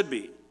you should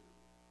be.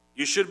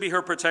 You should be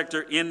her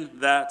protector in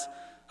that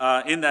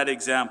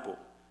example.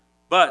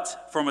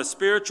 But from a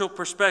spiritual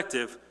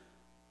perspective,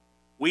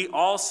 we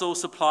also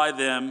supply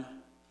them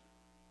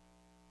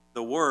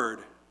the word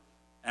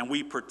and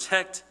we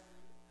protect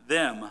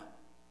them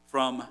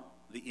from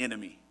the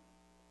enemy.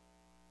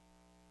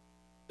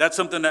 That's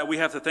something that we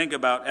have to think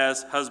about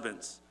as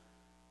husbands.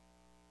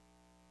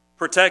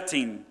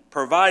 Protecting,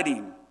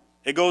 providing,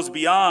 it goes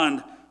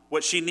beyond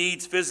what she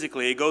needs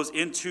physically. It goes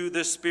into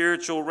the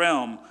spiritual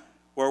realm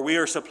where we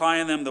are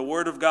supplying them the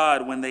word of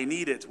God when they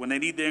need it, when they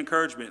need the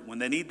encouragement, when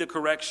they need the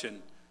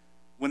correction,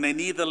 when they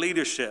need the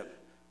leadership.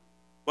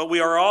 But we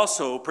are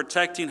also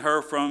protecting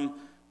her from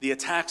the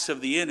attacks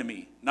of the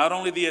enemy. Not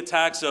only the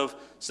attacks of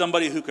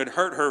somebody who could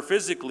hurt her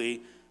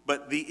physically,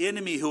 but the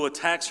enemy who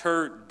attacks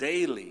her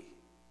daily.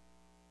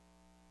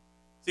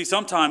 See,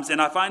 sometimes,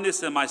 and I find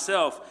this in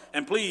myself,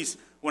 and please,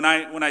 when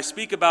I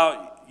speak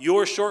about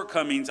your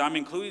shortcomings, I'm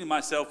including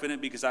myself in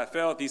it because I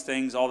fail at these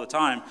things all the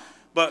time.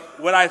 But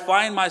what I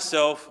find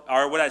myself,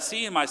 or what I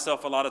see in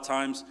myself a lot of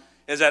times,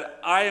 is that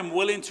I am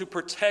willing to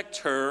protect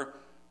her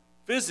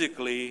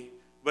physically,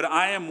 but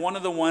I am one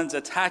of the ones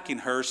attacking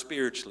her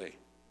spiritually.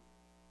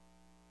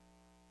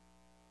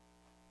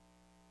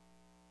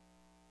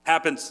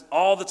 Happens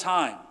all the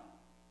time.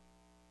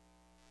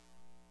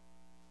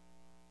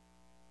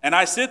 And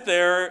I sit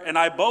there and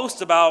I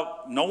boast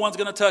about no one's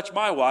going to touch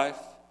my wife.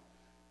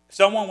 If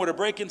someone were to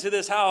break into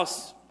this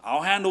house,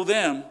 I'll handle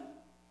them.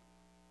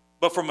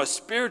 But from a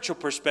spiritual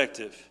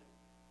perspective,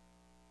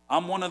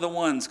 I'm one of the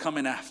ones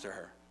coming after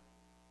her.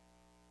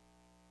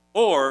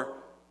 Or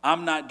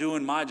I'm not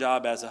doing my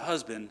job as a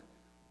husband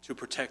to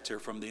protect her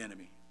from the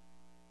enemy.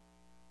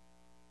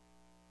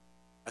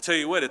 I tell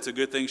you what, it's a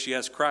good thing she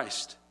has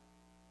Christ.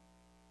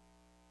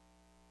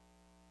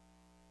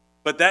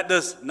 But that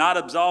does not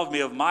absolve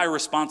me of my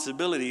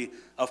responsibility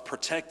of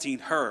protecting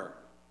her.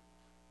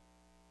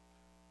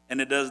 And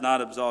it does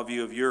not absolve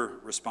you of your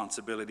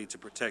responsibility to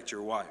protect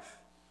your wife.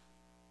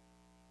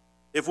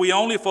 If we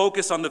only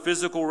focus on the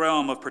physical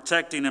realm of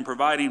protecting and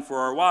providing for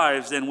our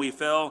wives, then we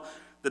fail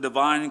the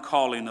divine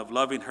calling of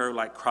loving her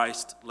like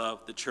Christ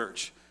loved the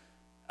church.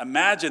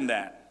 Imagine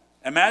that.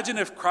 Imagine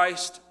if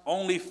Christ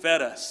only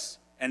fed us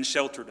and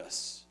sheltered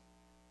us.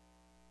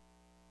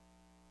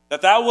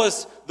 That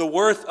was the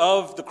worth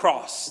of the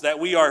cross, that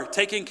we are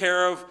taken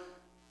care of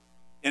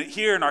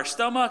here in our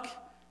stomach,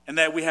 and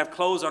that we have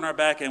clothes on our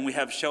back and we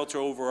have shelter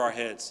over our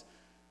heads.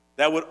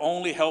 That would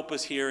only help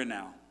us here and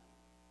now.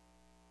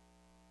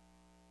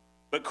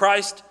 But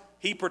Christ,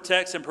 he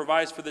protects and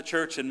provides for the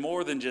church, and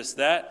more than just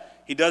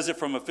that, he does it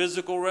from in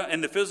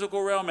the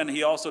physical realm, and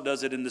he also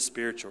does it in the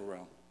spiritual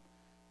realm.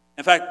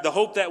 In fact, the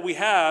hope that we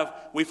have,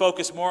 we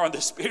focus more on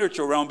the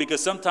spiritual realm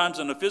because sometimes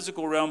in the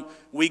physical realm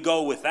we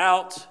go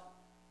without.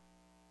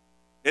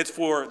 It's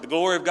for the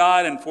glory of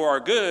God and for our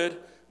good,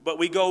 but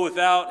we go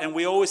without, and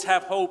we always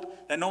have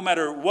hope that no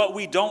matter what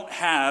we don't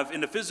have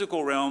in the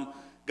physical realm,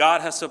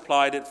 God has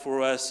supplied it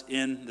for us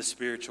in the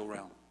spiritual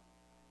realm.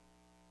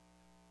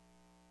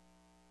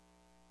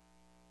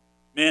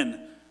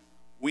 Men,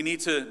 we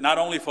need to not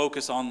only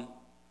focus on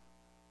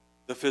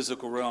the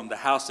physical realm, the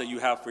house that you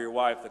have for your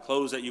wife, the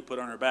clothes that you put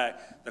on her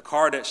back, the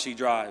car that she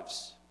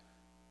drives.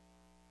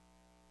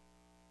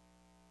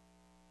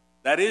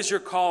 That is your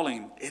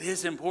calling. It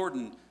is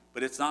important,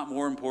 but it's not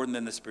more important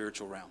than the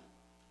spiritual realm.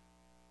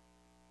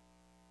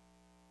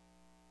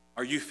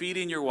 Are you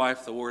feeding your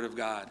wife the Word of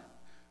God?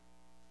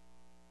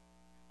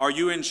 Are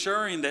you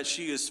ensuring that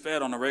she is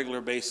fed on a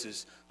regular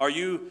basis? Are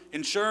you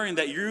ensuring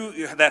that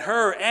that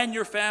her and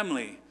your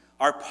family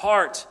are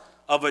part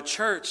of a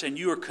church and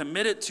you are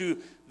committed to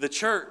the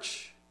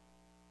church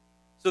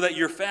so that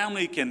your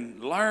family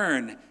can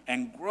learn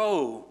and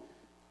grow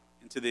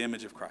into the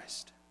image of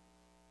Christ?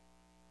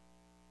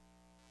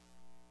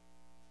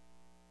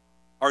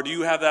 Or do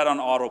you have that on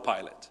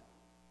autopilot?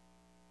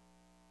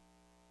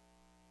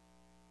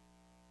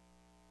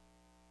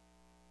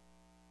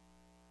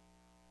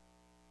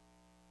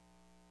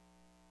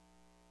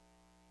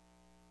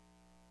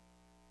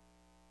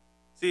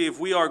 See, if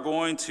we are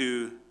going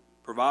to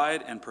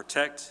provide and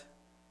protect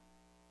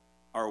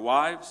our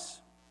wives,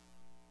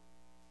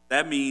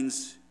 that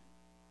means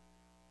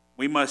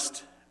we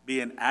must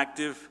be an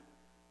active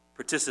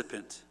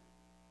participant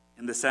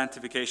in the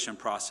sanctification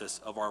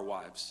process of our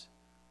wives.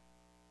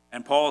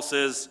 And Paul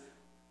says,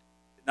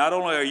 not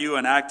only are you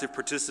an active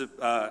participant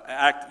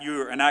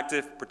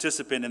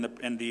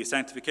in the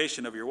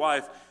sanctification of your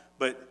wife,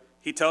 but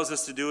he tells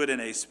us to do it in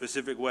a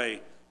specific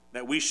way,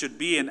 that we should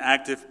be an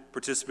active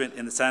participant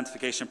in the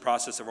sanctification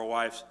process of our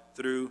wives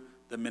through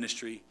the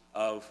ministry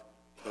of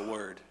the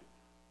Word.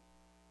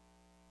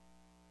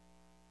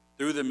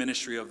 Through the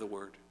ministry of the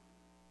Word.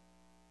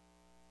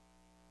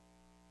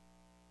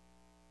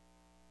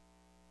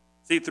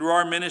 See, through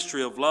our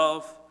ministry of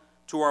love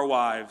to our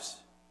wives,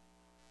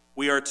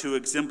 we are to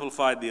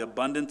exemplify the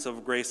abundance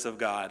of grace of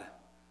God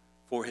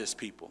for His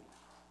people.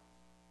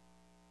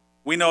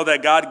 We know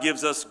that God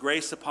gives us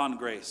grace upon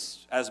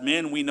grace. As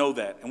men, we know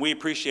that, and we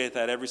appreciate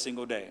that every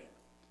single day.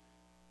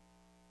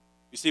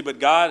 You see, but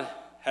God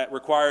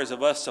requires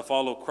of us to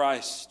follow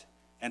Christ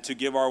and to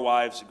give our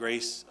wives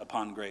grace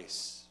upon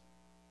grace.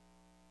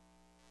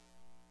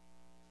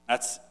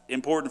 That's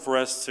important for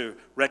us to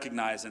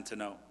recognize and to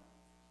know.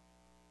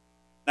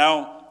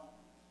 Now,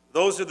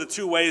 those are the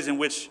two ways in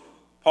which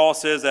Paul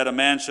says that a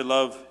man should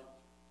love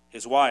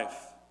his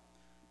wife.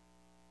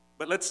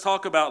 But let's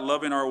talk about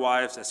loving our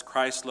wives as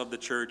Christ loved the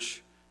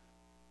church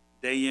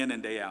day in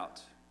and day out.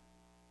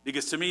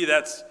 Because to me,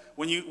 that's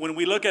when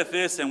we look at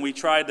this and we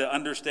try to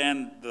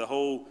understand the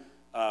whole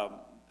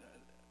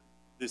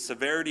the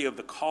severity of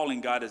the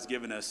calling God has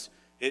given us,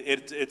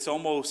 it's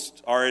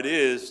almost, or it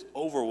is,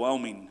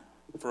 overwhelming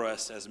for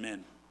us as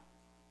men.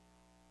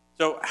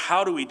 So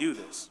how do we do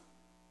this?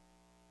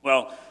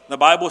 Well, the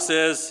Bible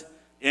says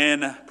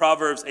in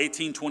Proverbs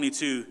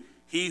 18:22,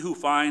 he who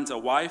finds a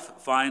wife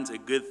finds a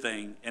good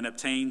thing and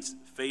obtains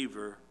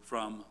favor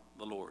from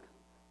the Lord.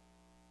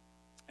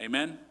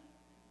 Amen?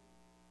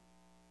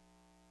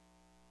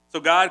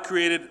 So God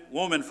created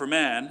woman for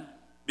man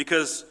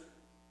because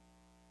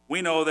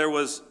we know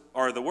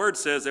the word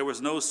says there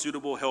was no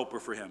suitable helper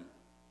for him.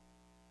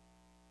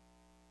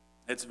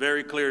 It's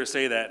very clear to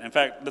say that. In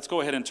fact, let's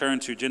go ahead and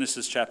turn to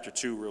Genesis chapter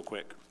 2 real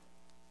quick.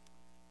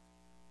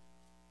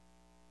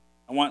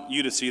 I want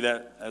you to see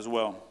that as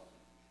well.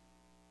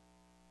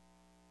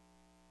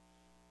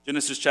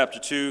 Genesis chapter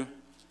 2.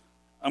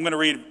 I'm going to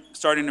read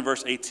starting in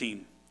verse 18.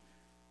 It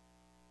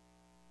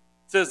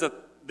says that,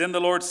 then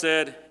the Lord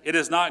said, it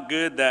is not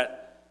good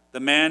that the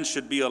man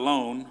should be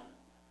alone.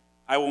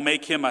 I will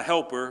make him a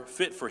helper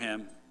fit for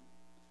him.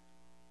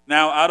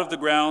 Now out of the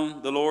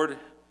ground the Lord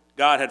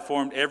God had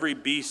formed every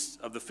beast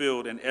of the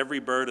field and every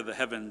bird of the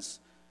heavens,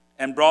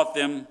 and brought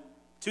them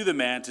to the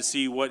man to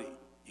see what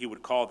he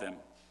would call them.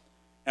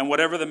 And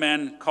whatever the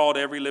man called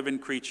every living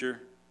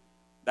creature,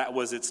 that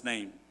was its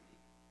name.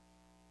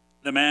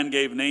 The man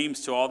gave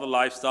names to all the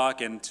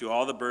livestock and to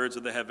all the birds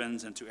of the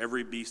heavens and to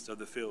every beast of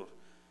the field.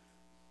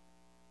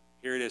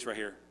 Here it is right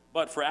here.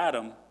 But for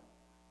Adam,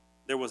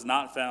 there was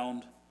not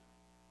found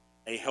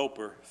a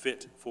helper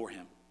fit for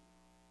him.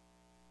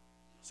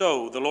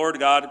 So the Lord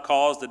God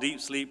caused a deep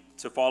sleep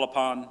to fall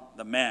upon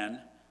the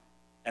man,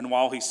 and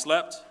while he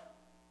slept,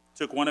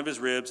 took one of his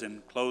ribs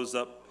and closed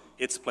up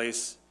its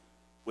place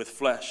with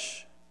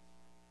flesh.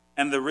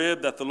 And the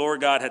rib that the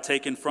Lord God had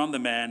taken from the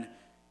man,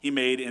 he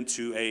made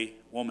into a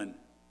woman,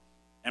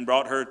 and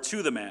brought her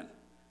to the man.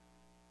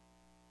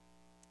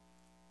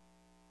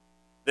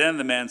 Then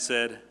the man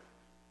said,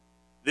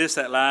 this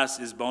at last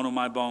is bone of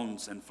my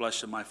bones and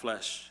flesh of my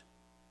flesh.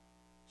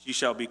 She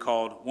shall be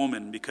called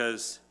woman,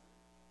 because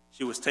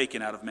she was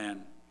taken out of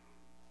man.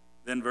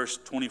 Then verse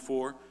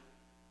 24,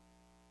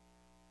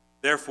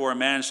 therefore a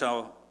man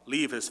shall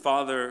leave his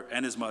father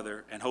and his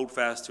mother and hold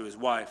fast to his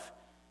wife,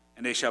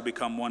 and they shall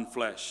become one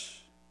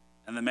flesh.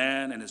 And the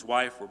man and his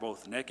wife were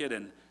both naked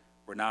and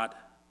were not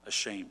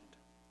ashamed.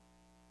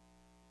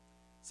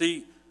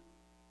 See,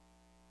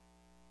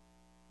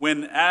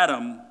 when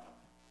Adam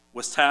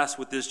was tasked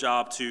with this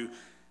job to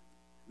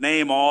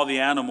name all the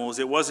animals,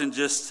 it wasn't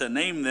just to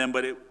name them,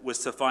 but it was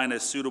to find a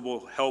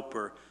suitable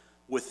helper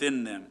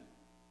within them.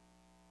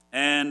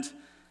 And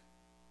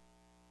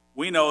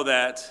we know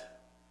that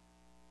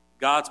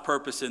God's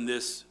purpose in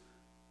this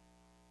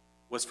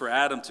was for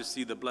Adam to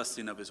see the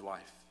blessing of his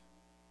wife.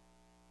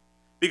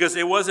 Because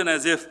it wasn't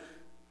as if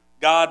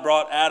God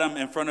brought Adam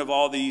in front of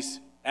all these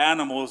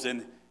animals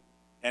and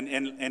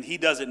he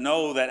doesn't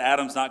know that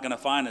Adam's not going to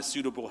find a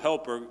suitable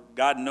helper.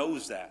 God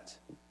knows that.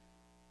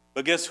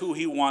 But guess who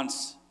he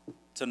wants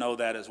to know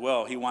that as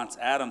well? He wants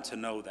Adam to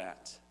know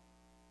that.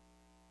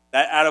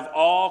 That out of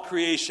all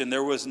creation,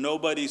 there was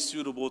nobody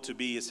suitable to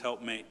be his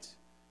helpmate.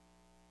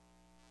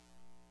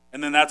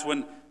 And then that's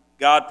when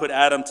God put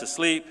Adam to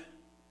sleep,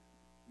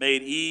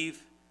 made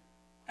Eve,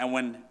 and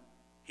when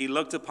he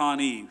looked upon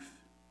Eve,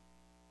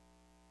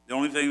 the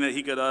only thing that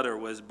he could utter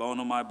was bone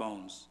of my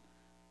bones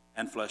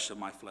and flesh of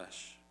my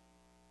flesh.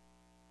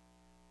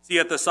 See,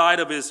 at the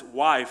side of his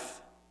wife,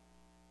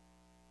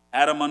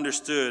 Adam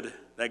understood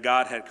that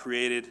God had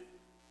created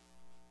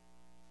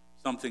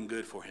something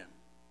good for him.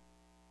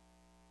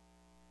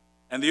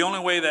 And the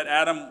only way that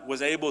Adam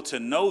was able to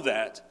know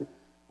that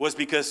was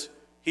because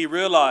he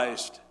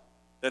realized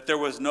that there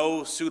was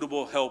no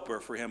suitable helper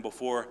for him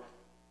before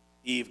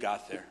Eve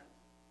got there.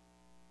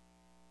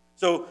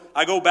 So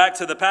I go back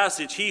to the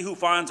passage. He who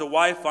finds a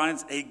wife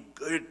finds a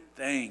good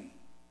thing.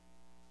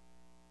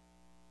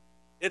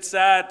 It's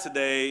sad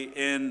today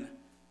in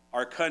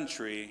our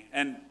country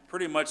and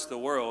pretty much the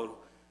world.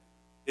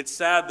 It's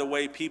sad the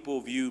way people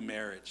view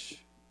marriage.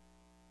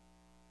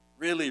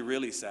 Really,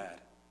 really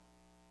sad.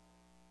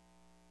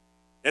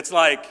 It's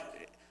like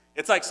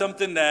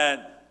something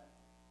that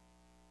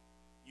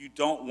you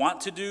don't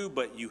want to do,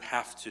 but you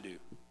have to do.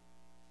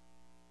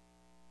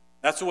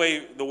 That's the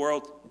way the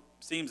world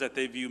seems that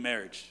they view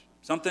marriage.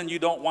 Something you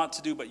don't want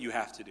to do, but you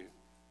have to do.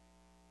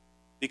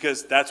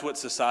 Because that's what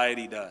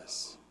society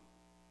does.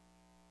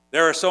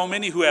 There are so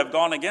many who have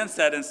gone against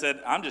that and said,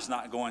 I'm just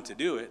not going to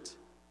do it.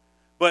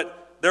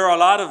 But there are a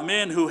lot of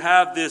men who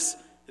have this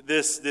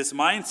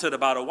mindset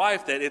about a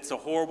wife that it's a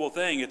horrible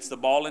thing. It's the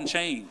ball and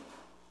chain.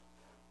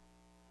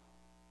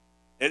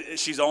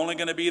 She's only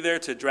going to be there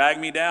to drag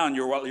me down.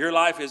 Your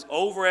life is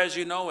over as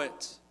you know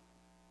it.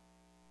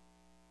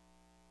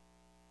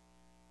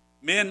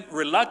 Men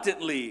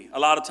reluctantly, a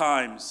lot of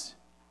times,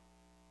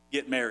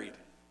 get married.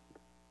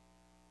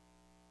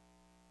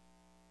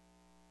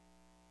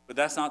 But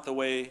that's not the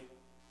way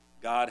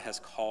God has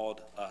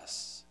called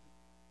us.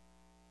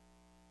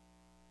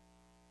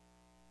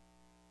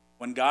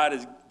 When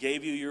God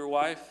gave you your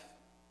wife,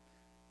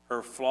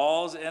 her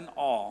flaws and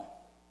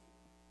all,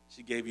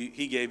 He gave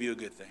you a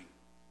good thing.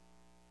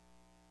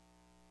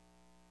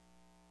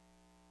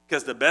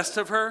 Because the best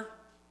of her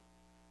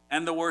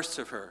and the worst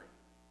of her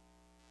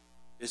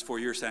is for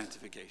your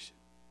sanctification.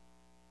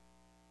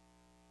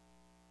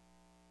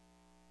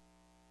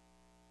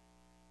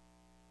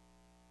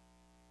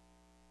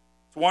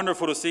 It's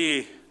wonderful to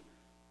see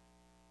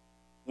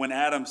when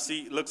Adam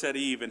looks at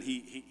Eve and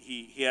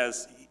he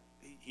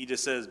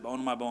just says, bone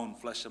of my bone,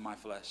 flesh of my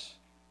flesh.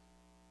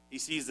 He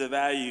sees the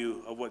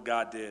value of what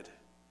God did.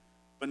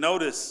 But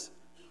notice,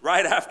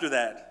 right after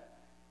that,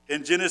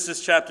 in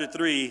Genesis chapter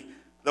 3,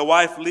 the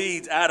wife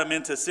leads Adam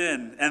into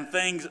sin, and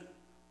things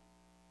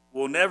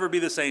will never be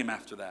the same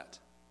after that.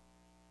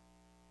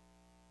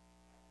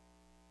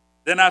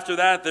 Then after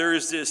that, there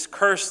is this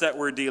curse that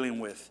we're dealing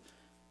with.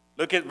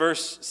 Look at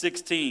verse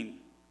 16.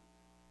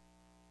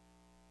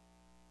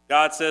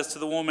 God says to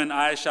the woman,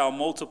 I shall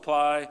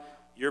multiply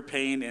your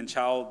pain in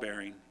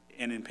childbearing,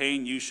 and in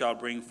pain you shall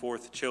bring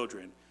forth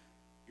children.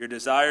 Your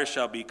desire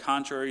shall be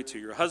contrary to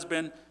your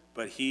husband,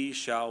 but he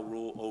shall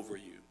rule over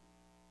you.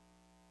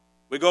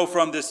 We go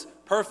from this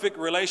perfect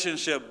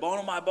relationship, bone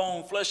of my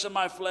bone, flesh of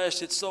my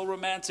flesh. It's so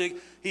romantic.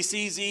 He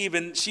sees Eve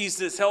and she's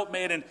this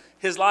helpmate and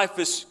his life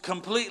is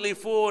completely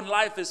full and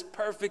life is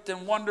perfect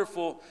and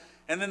wonderful.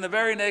 And then the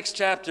very next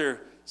chapter,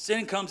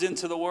 sin comes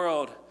into the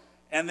world.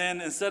 And then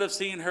instead of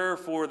seeing her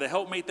for the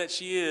helpmate that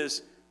she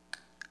is,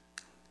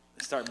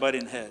 they start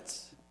butting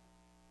heads.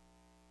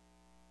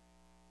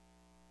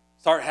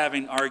 Start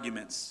having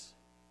arguments.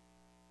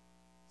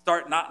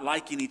 Start not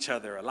liking each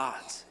other a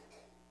lot.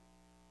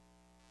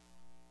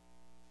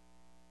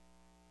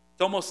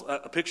 It's almost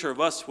a picture of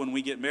us when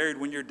we get married.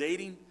 When you're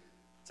dating,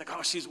 it's like,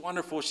 oh, she's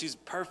wonderful, she's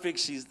perfect,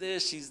 she's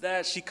this, she's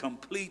that, she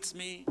completes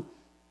me.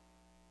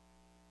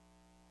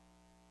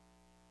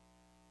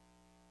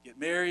 Get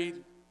married,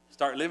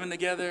 start living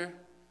together,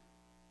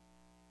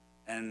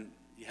 and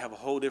you have a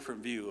whole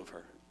different view of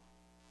her.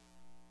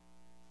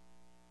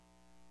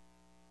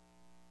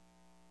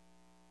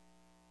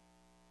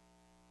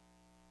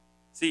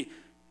 See,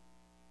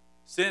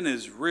 sin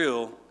is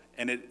real,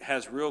 and it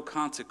has real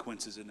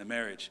consequences in the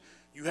marriage.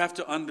 You have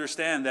to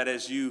understand that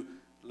as you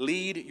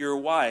lead your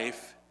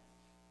wife,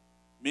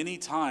 many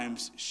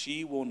times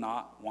she will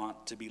not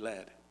want to be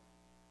led.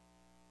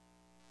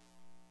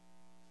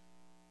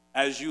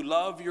 As you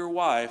love your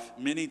wife,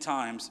 many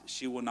times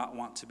she will not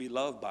want to be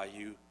loved by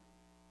you.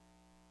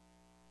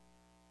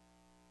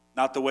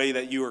 Not the way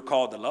that you are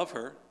called to love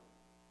her.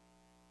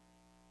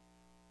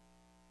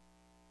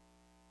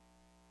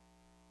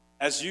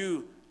 As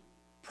you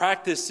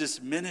practice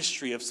this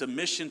ministry of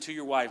submission to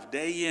your wife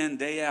day in,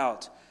 day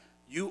out,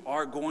 you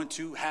are going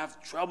to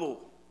have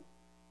trouble.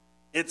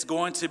 It's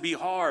going to be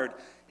hard.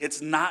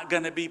 It's not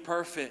going to be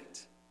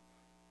perfect.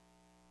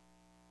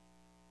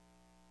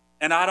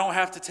 And I don't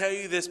have to tell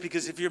you this,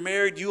 because if you're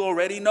married, you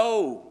already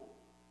know.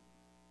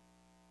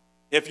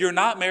 If you're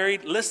not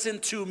married, listen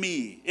to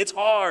me. It's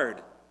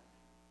hard.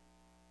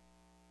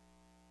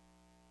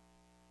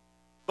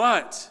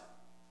 But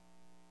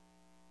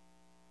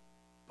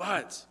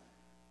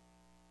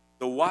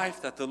the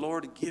wife that the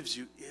Lord gives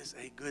you is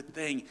a good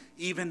thing,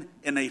 even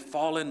in a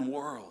fallen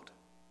world.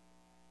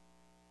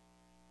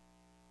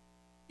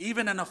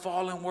 Even in a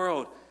fallen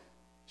world,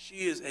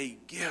 she is a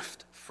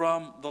gift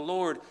from the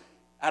Lord.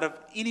 Out of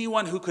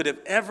anyone who could have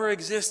ever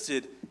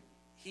existed,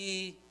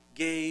 he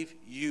gave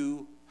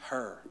you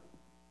her.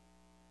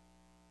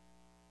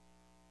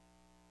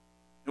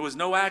 It was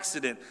no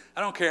accident.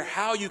 I don't care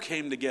how you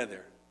came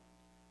together.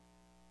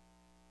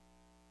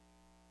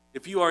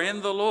 If you are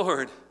in the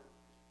Lord,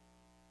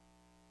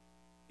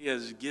 he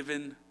has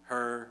given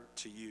her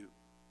to you.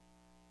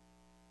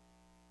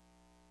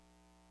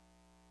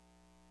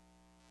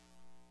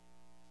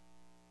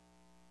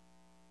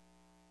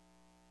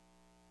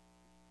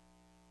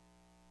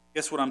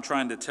 Guess what I'm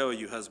trying to tell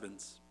you,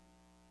 husbands,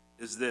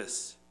 is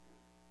this.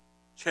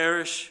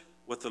 Cherish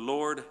what the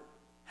Lord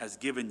has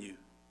given you,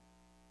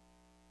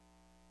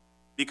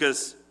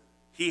 because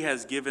he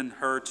has given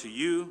her to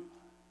you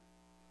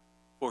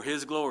for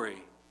his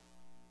glory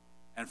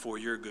and for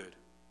your good.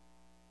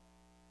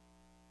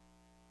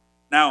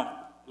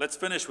 Now, let's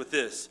finish with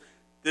this.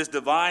 This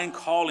divine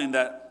calling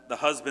that the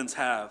husbands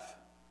have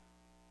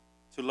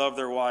to love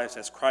their wives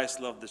as Christ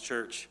loved the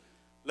church.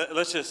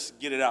 Let's just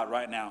get it out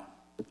right now.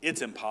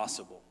 It's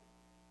impossible.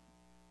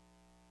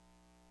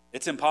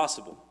 It's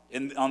impossible.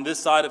 On this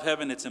side of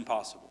heaven, it's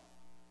impossible.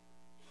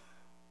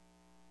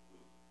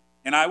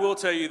 And I will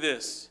tell you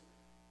this.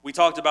 We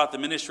talked about the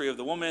ministry of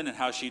the woman and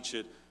how she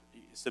should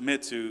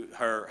submit to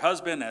her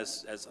husband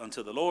as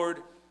unto the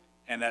Lord,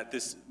 and that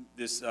this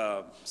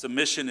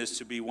submission is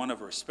to be one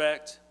of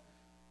respect.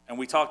 And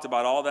we talked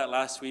about all that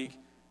last week.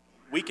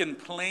 We can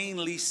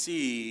plainly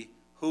see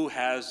who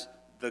has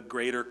the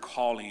greater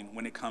calling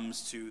when it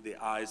comes to the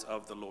eyes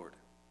of the Lord,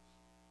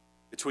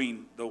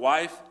 between the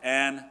wife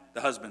and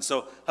the husband.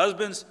 So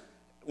husbands,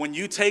 when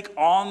you take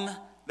on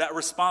that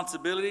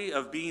responsibility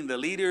of being the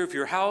leader of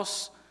your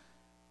house,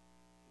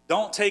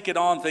 don't take it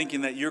on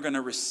thinking that you're going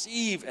to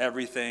receive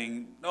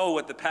everything. No,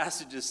 what the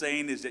passage is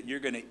saying is that you're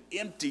going to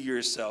empty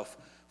yourself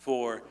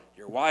for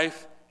your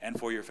wife and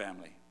for your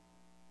family.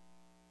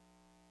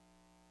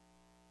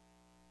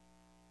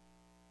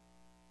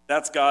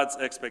 That's God's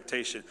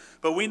expectation.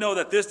 But we know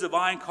that this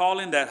divine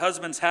calling that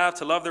husbands have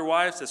to love their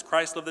wives as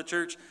Christ loved the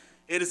church,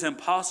 it is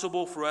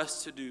impossible for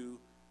us to do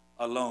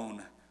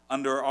alone,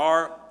 under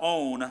our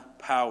own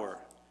power.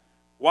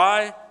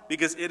 Why?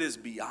 Because it is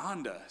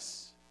beyond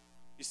us.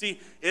 You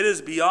see, it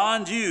is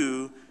beyond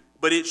you,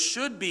 but it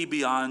should be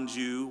beyond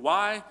you.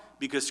 Why?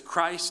 Because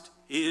Christ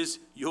is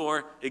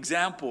your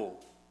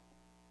example.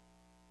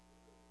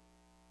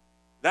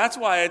 That's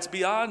why it's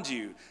beyond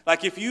you.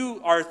 Like if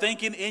you are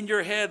thinking in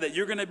your head that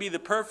you're going to be the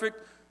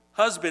perfect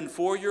husband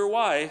for your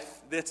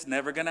wife, that's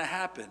never going to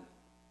happen.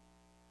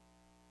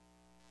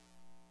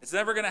 It's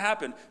never going to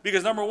happen.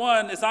 Because number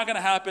one, it's not going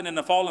to happen in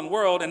the fallen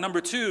world. And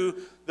number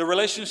two, the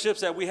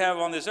relationships that we have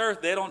on this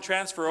earth, they don't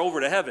transfer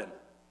over to heaven.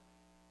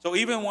 So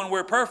even when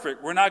we're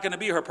perfect, we're not going to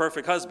be her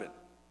perfect husband.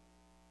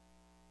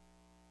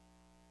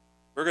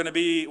 We're going to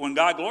be, when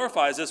God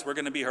glorifies us, we're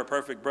going to be her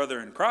perfect brother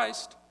in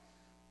Christ.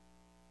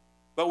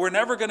 But we're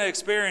never going to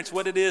experience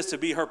what it is to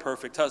be her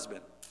perfect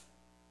husband.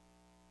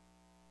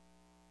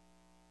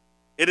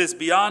 It is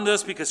beyond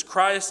us because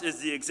Christ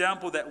is the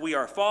example that we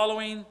are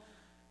following.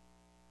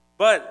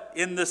 But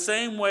in the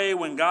same way,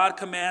 when God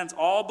commands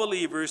all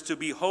believers to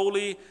be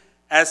holy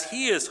as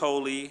he is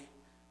holy,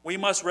 we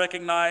must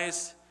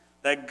recognize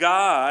that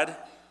God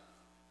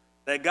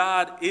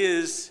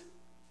is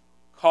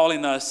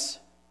calling us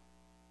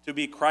to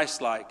be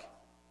Christ-like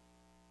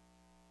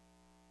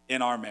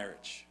in our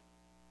marriage.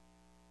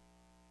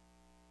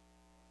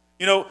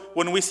 You know,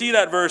 when we see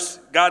that verse,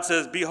 God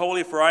says, "Be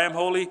holy, for I am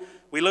holy,"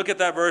 we look at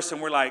that verse and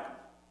we're like,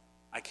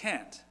 I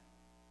can't.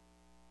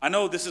 I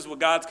know this is what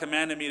God's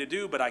commanded me to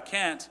do, but I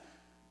can't.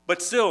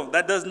 But still,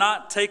 that does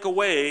not take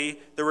away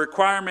the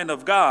requirement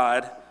of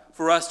God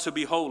for us to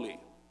be holy.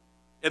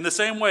 In the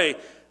same way,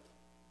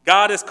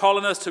 God is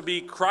calling us to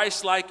be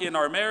Christ-like in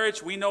our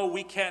marriage. We know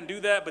we can't do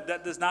that, but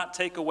that does not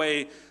take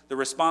away the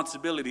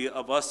responsibility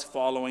of us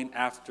following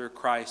after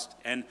Christ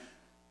and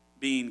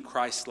being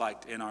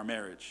Christ-like in our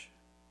marriage.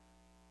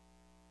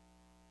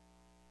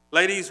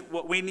 Ladies,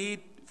 what we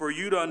need for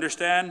you to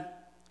understand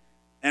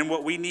and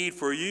what we need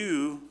for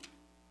you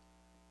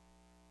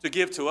to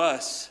give to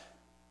us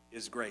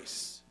is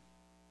grace.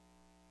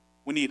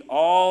 We need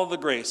all the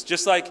grace.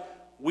 Just like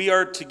we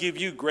are to give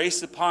you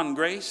grace upon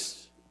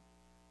grace,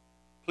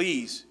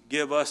 please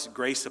give us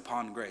grace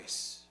upon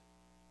grace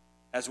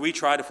as we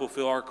try to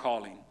fulfill our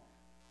calling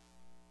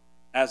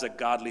as a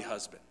godly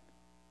husband.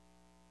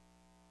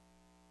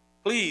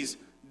 Please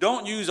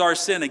don't use our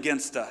sin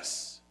against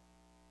us.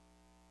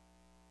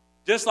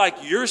 Just like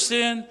your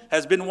sin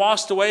has been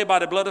washed away by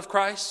the blood of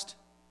Christ,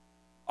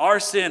 our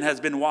sin has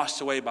been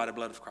washed away by the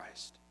blood of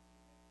Christ.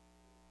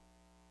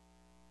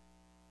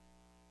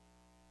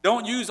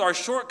 Don't use our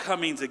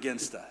shortcomings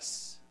against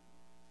us.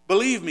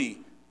 Believe me,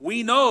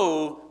 we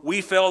know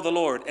we fail the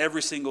Lord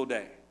every single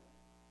day.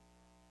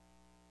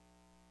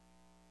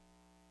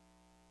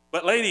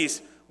 But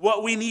ladies,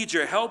 what we need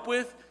your help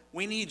with,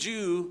 we need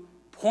you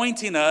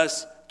pointing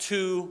us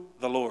to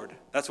the Lord.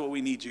 That's what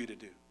we need you to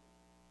do.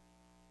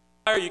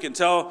 You can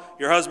tell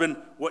your husband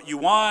what you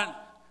want,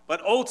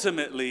 but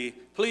ultimately,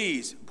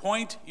 please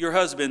point your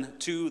husband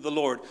to the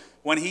Lord.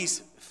 When he's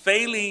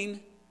failing,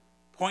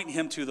 point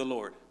him to the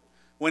Lord.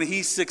 When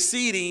he's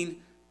succeeding,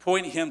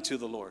 point him to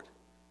the Lord.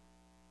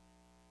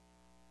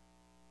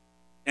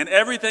 And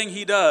everything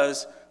he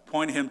does,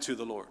 point him to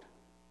the Lord.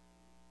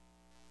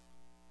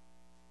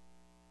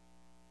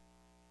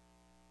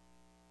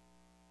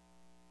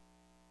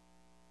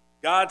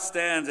 God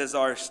stands as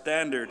our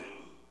standard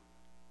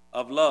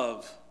of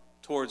love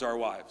towards our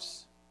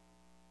wives.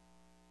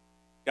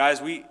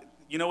 Guys,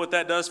 you know what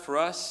that does for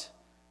us?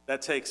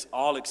 That takes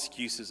all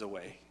excuses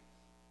away.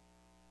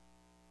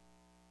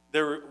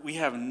 We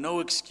have no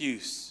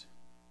excuse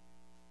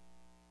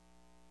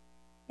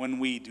when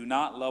we do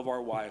not love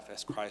our wife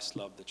as Christ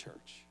loved the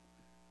church.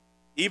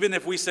 Even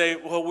if we say,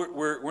 well,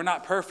 we're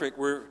not perfect,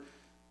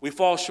 we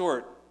fall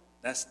short,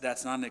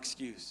 that's not an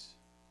excuse.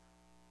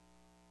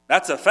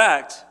 That's a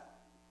fact,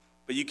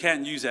 but you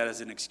can't use that as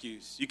an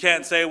excuse. You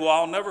can't say, well,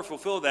 I'll never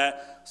fulfill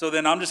that, so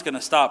then I'm just going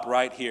to stop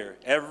right here.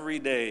 Every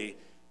day,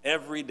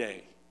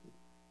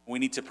 we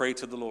need to pray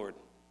to the Lord.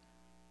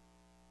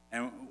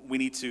 And we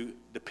need to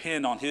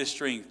depend on his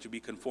strength to be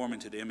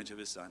conforming to the image of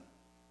his Son.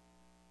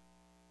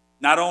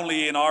 Not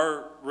only in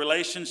our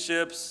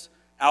relationships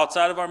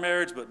outside of our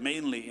marriage, but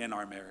mainly in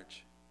our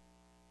marriage.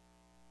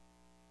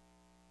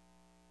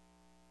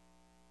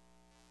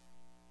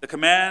 The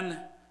command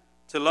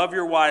to love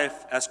your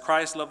wife as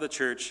Christ loved the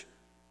church,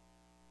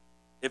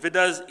 if it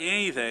does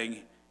anything,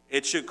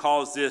 it should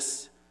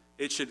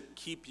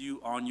keep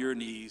you on your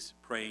knees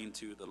praying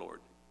to the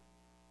Lord.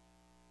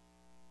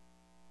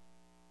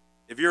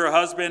 If you're a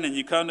husband and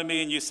you come to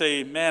me and you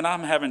say, man,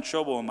 I'm having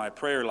trouble in my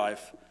prayer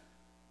life,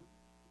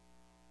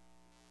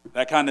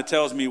 that kind of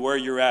tells me where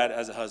you're at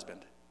as a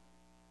husband.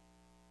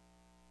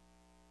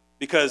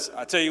 Because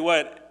I tell you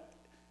what,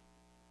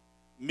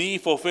 me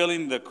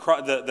fulfilling the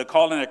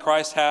calling that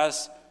Christ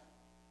has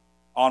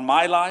on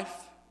my life,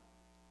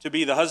 to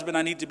be the husband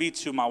I need to be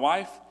to my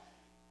wife,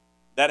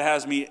 that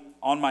has me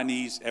on my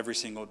knees every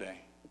single day.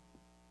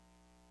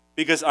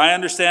 Because I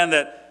understand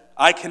that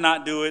I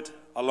cannot do it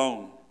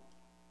alone.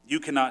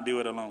 You cannot do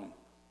it alone.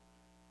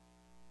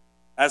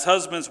 As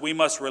husbands, we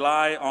must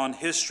rely on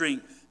his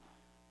strength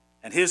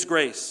and his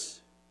grace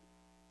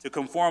to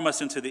conform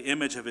us into the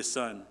image of his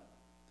Son.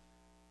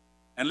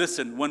 And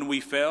listen, when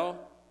we fail,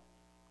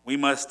 we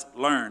must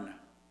learn,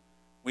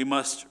 we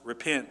must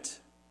repent,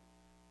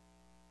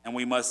 and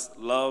we must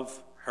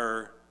love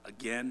her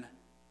again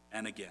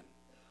and again.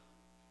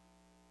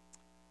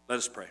 Let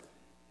us pray.